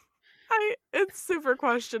 It's super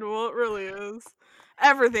questionable. It really is.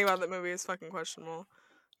 Everything about that movie is fucking questionable.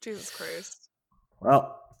 Jesus Christ.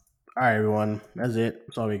 Well, All right, everyone. That's it.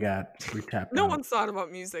 That's all we got. We tapped No out. one's thought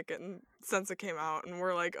about music and since it came out, and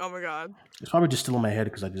we're like, oh my god, It's probably just still in my head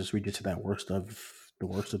because I just redid that worst of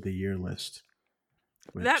the year list.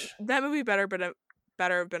 that Which that movie better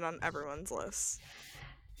have been on everyone's list.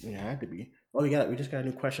 yeah, it had to be. Oh, we just got a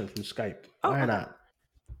new question from Skype. Oh, Why okay. not?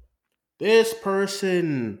 This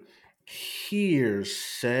person here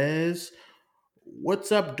says,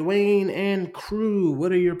 "What's up, Dwayne and crew?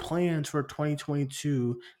 What are your plans for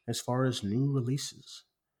 2022 as far as new releases?"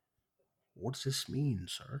 What does this mean,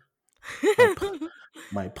 sir? My pl-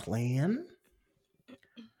 my plan?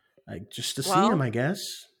 Like just to see him, Well, I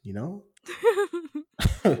guess.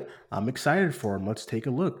 I'm excited for him. Let's take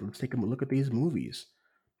a look. Let's take a look at these movies.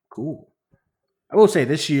 Cool. I will say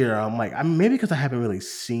this year, I'm maybe because I haven't really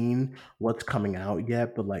seen what's coming out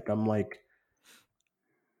yet, but I'm like,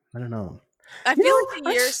 I don't know. I You feel know, like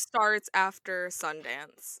the year that's starts after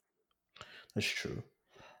Sundance. that's true.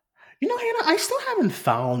 Hannah, I still haven't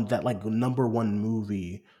found that number one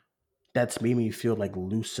movie that's made me feel like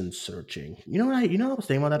loose and searching. You know what I was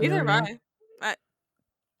thinking about that the Neither other have day? I. I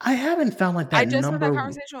I haven't found like I that just had that number.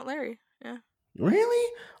 conversation with Larry. Yeah.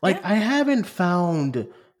 Really? Yeah. I haven't found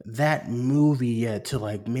that movie yet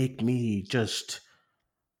to make me just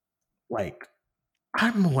like I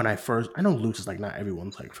remember when I know Loose is not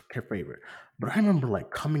everyone's favorite, but I remember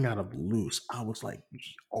coming out of Loose, I was like,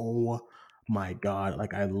 oh my god,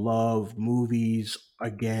 I love movies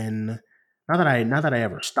again. Not that I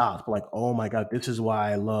ever stopped, but oh my god, this is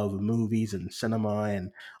why I love movies and cinema,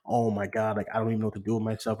 and oh my god, I don't even know what to do with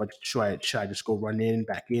myself. Should I just go run in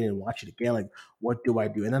back in and watch it again? What do I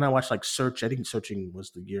do? And then I watched Search. I think Searching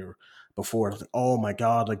was the year before. I was like, oh my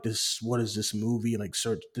god, what is this movie?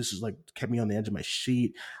 Search, this is kept me on the edge of my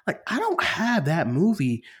seat. I don't have that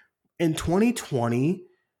movie in 2020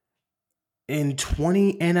 in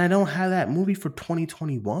 20 and I don't have that movie for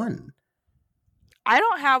 2021. I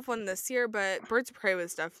don't have one this year, but Birds of Prey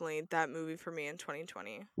was definitely that movie for me in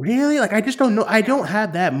 2020. Really? I just don't know. I Yeah. don't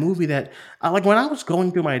have that movie that when I was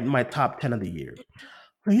going through my top 10 of the year.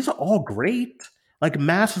 These are all great.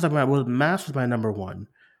 Mass was my number one.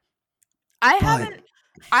 I But haven't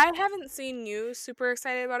I haven't seen you super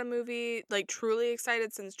excited about a movie, like truly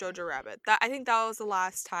excited since Jojo Rabbit. That I think that was the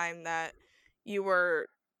last time that you were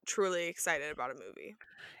truly excited about a movie.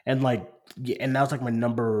 and yeah, and that was my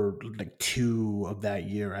number two of that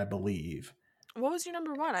year, I believe. What was your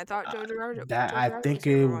number one? I thought That I Jojo Rabbit was think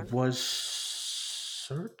your it number one. was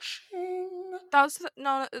Searching. That was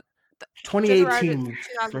no, Jojo Rabbit 2018.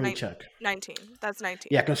 Let me 2019. check. 19. That's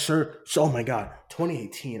Yeah, 19. because oh my god,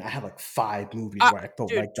 2018. I have five movies where I felt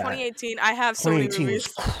Dude, like that. 2018. I have so many 2018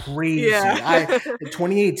 was movies. Yeah. crazy. In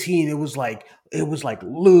 2018 it was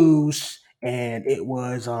Loose, and it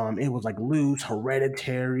was Loose,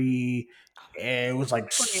 Hereditary, and it was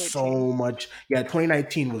 2018. so much. Yeah,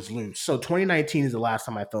 2019 was Loose. So 2019 is the last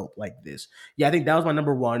time I felt like this. Yeah, I think that was my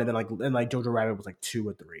number one, and then Jojo Rabbit was two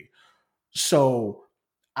or three. So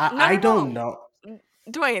No, I no, don't no. know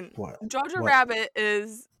Dwayne, what Jojo what. Rabbit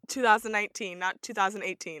is 2019, not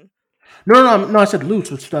 2018. No. I said Loose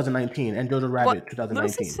was 2019, and Jojo What? Rabbit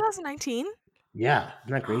Loose is 2019. 2019? Yeah,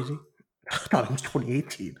 isn't that crazy? I thought it was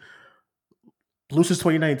 2018. Loose is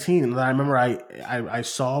 2019, and I remember I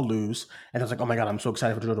saw Loose, and I was like, oh my god, I'm so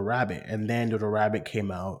excited for Jojo Rabbit, and then Jojo Rabbit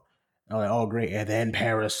came out. I was like, oh great, and then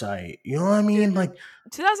Parasite. You know what I Dude, mean?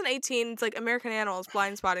 2018, it's American Animals,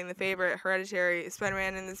 Blind Spotting, The Favorite, Hereditary,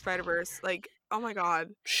 Spider-Man and the Spider-Verse. Oh my god.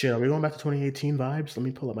 Shit, are we going back to 2018 vibes? Let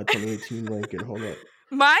me pull up my 2018 ranking. Hold up,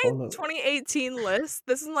 My hold up. 2018 list,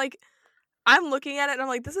 this is I'm looking at it and I'm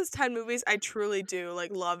like, this is 10 movies I truly do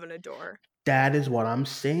love and adore. That is what I'm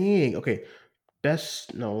saying. Okay,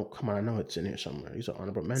 best. No, come on, I know it's in here somewhere. These are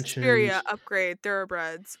honorable Suspiria, mentions. Upgrade,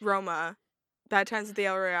 Thoroughbreds, Roma, Bad Times at the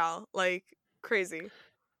El Royale, crazy.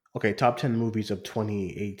 Okay, top 10 movies of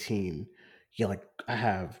 2018. Yeah, I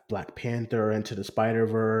have Black Panther, Into the Spider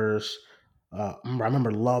Verse. I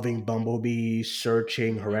remember loving Bumblebee,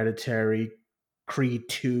 Searching, Mhm. Hereditary, Creed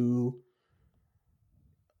 2.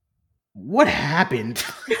 What happened?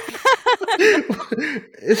 We had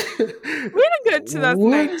a good What?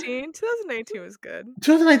 2019. 2019 was good.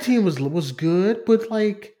 2019 was good, but I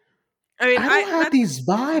mean, I don't have these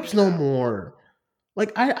 2020 vibes no though. more.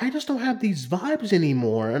 I just don't have these vibes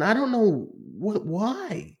anymore, and I don't know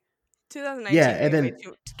why. Yeah, 2019 and then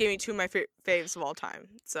gave me two of my faves of all time.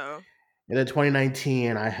 So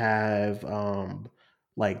 2019, I have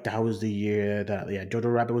that was the year that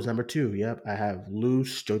Jojo Rabbit was number two. Yep, I have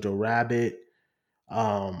Loose, Jojo Rabbit,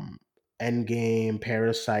 um, Endgame,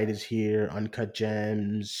 Parasite is here, Uncut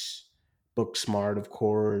Gems, Book Smart, of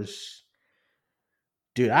course.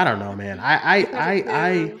 Dude, I don't know, man.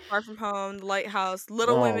 Departed 2, Far From Home, The Lighthouse,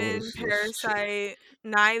 Little Oh, Women, this shit. Parasite,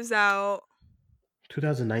 Knives Out,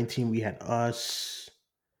 2019, we had Us.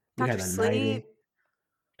 We Doctor had a Sleep. 90.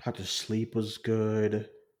 Doctor Sleep was good.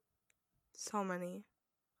 So many.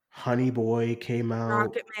 Honey Boy came out.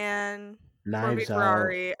 Rocket Man, Ford v Knives Out.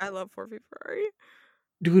 Ferrari. I love Ford v Ferrari.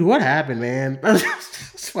 Dude, what happened, man?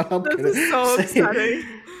 That's what I'm This gonna is so upsetting. say.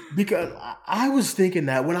 Because I was thinking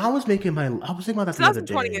that when I was making my, I was thinking about that the other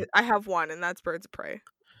 2020, day. I have one, and that's Birds of Prey.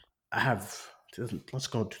 I have, let's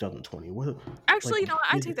go 2020. What, like, Actually, you know what?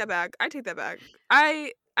 I take that back. I take that back.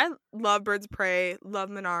 I love Birds of Prey, love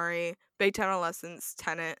Minari, Big Time Adolescence,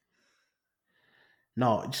 Tenet.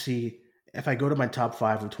 no, see, if I go to my top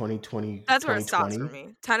five of 2020, That's where it stops for 2020,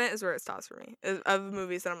 me. Tenet is where it stops for me of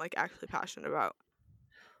movies that I'm like actually passionate about.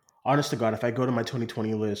 honest to God, if I go to my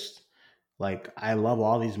 2020 list, like I love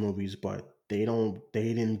all these movies, but they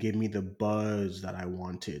didn't give me the buzz that I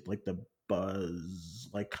wanted, like the buzz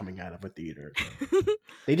like coming out of a theater.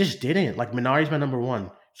 They just didn't. Like Minari's my number one.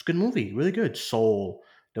 It's a good movie, really good. Soul,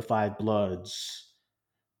 The Five Bloods,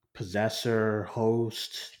 Possessor,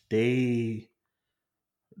 Host. They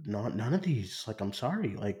not none of these. Like I'm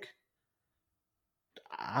sorry. Like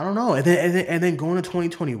I don't know. And then going to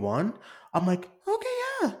 2021, I'm like, okay,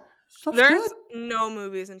 yeah, stuff's good. There's no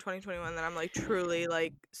movies in 2021 that I'm like truly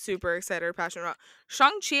like super excited or passionate about.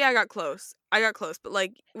 Shang-Chi, I got close. But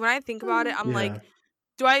like when I think about it, I'm like, Yeah.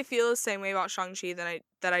 do I feel the same way about Shang-Chi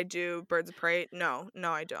that I do Birds of Prey? No,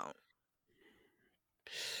 I don't.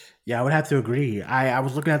 Yeah, I would have to agree. I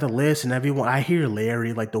was looking at the list and everyone I hear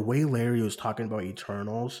Larry, like the way Larry was talking about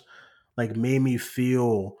Eternals, like made me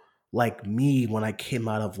feel like me when I came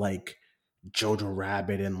out of like Jojo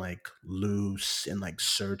Rabbit and like Loose and like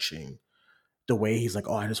Searching. The way he's like,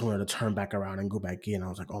 oh, I just wanted to turn back around and go back in. I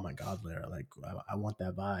was like, oh my God, Larry, like I want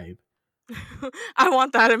that vibe. I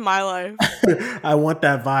want that in my life. I want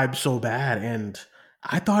that vibe so bad. And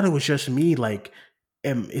I thought it was just me. Like,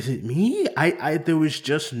 is it me? I there was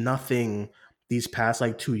just nothing these past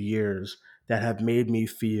like 2 years that have made me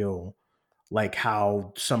feel like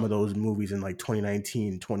how some of those movies in like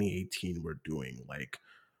 2019, 2018 were doing. Like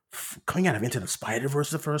coming out of Into the Spider Verse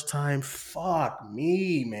the first time. Fuck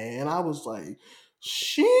me, man. I was like,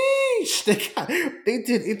 sheesh. They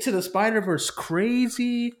did Into the Spider Verse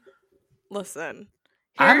crazy. Listen,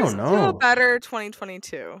 I here's don't to a know. better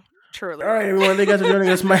 2022. All Truly. right, everyone. Thank you guys for joining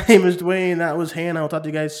us. My name is Dwayne. That was Hannah. I'll talk to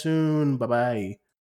you guys soon. Bye bye.